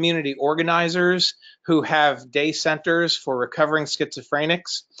 community organizers who have day centers for recovering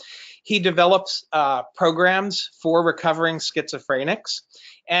schizophrenics. He develops programs for recovering schizophrenics,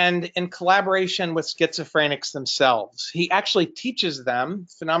 and in collaboration with schizophrenics themselves. He actually teaches them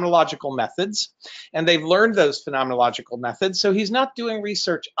phenomenological methods, and they've learned those phenomenological methods, so he's not doing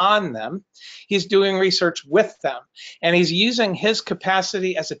research on them, he's doing research with them. And he's using his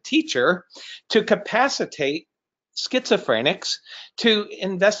capacity as a teacher to capacitate schizophrenics to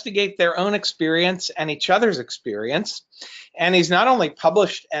investigate their own experience and each other's experience. And he's not only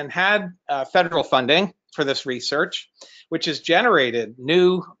published and had federal funding for this research, which has generated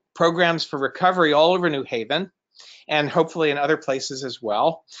new programs for recovery all over New Haven and hopefully in other places as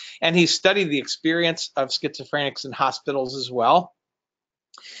well. And he's studied the experience of schizophrenics in hospitals as well.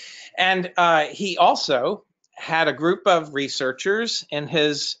 And he also had a group of researchers in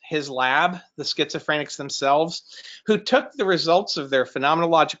his lab, the schizophrenics themselves, who took the results of their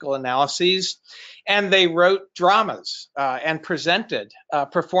phenomenological analyses and they wrote dramas and presented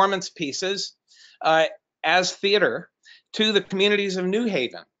performance pieces as theater to the communities of New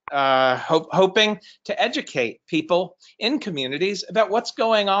Haven, hoping to educate people in communities about what's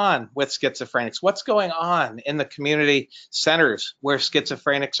going on with schizophrenics, what's going on in the community centers where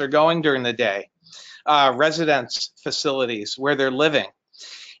schizophrenics are going during the day, residence facilities where they're living.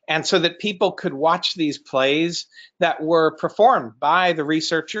 And so that people could watch these plays that were performed by the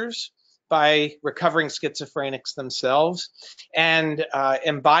researchers, by recovering schizophrenics themselves, and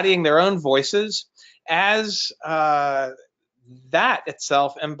embodying their own voices as that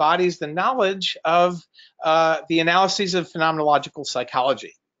itself embodies the knowledge of the analyses of phenomenological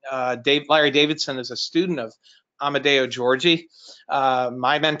psychology. Larry Davidson is a student of Amedeo Giorgi,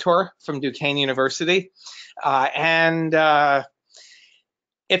 my mentor from Duquesne University, and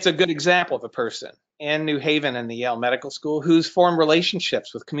it's a good example of a person in New Haven and the Yale Medical School who's formed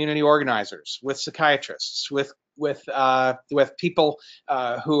relationships with community organizers, with psychiatrists, with people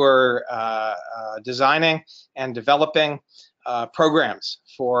who are designing and developing programs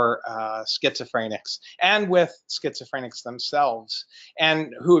for schizophrenics and with schizophrenics themselves,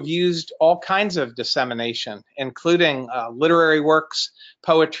 and who have used all kinds of dissemination, including literary works,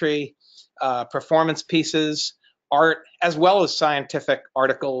 poetry, performance pieces, art, as well as scientific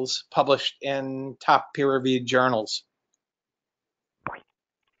articles published in top peer-reviewed journals.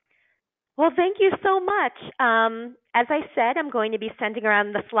 Well, thank you so much. As I said, I'm going to be sending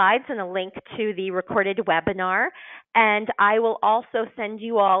around the slides and a link to the recorded webinar. And I will also send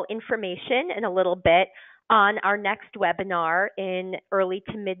you all information in a little bit on our next webinar in early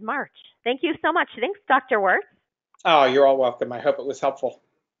to mid-March. Thank you so much. Thanks, Dr. Wertz. Oh, you're all welcome. I hope it was helpful.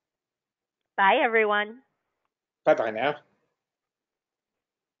 Bye, everyone. Bye-bye now.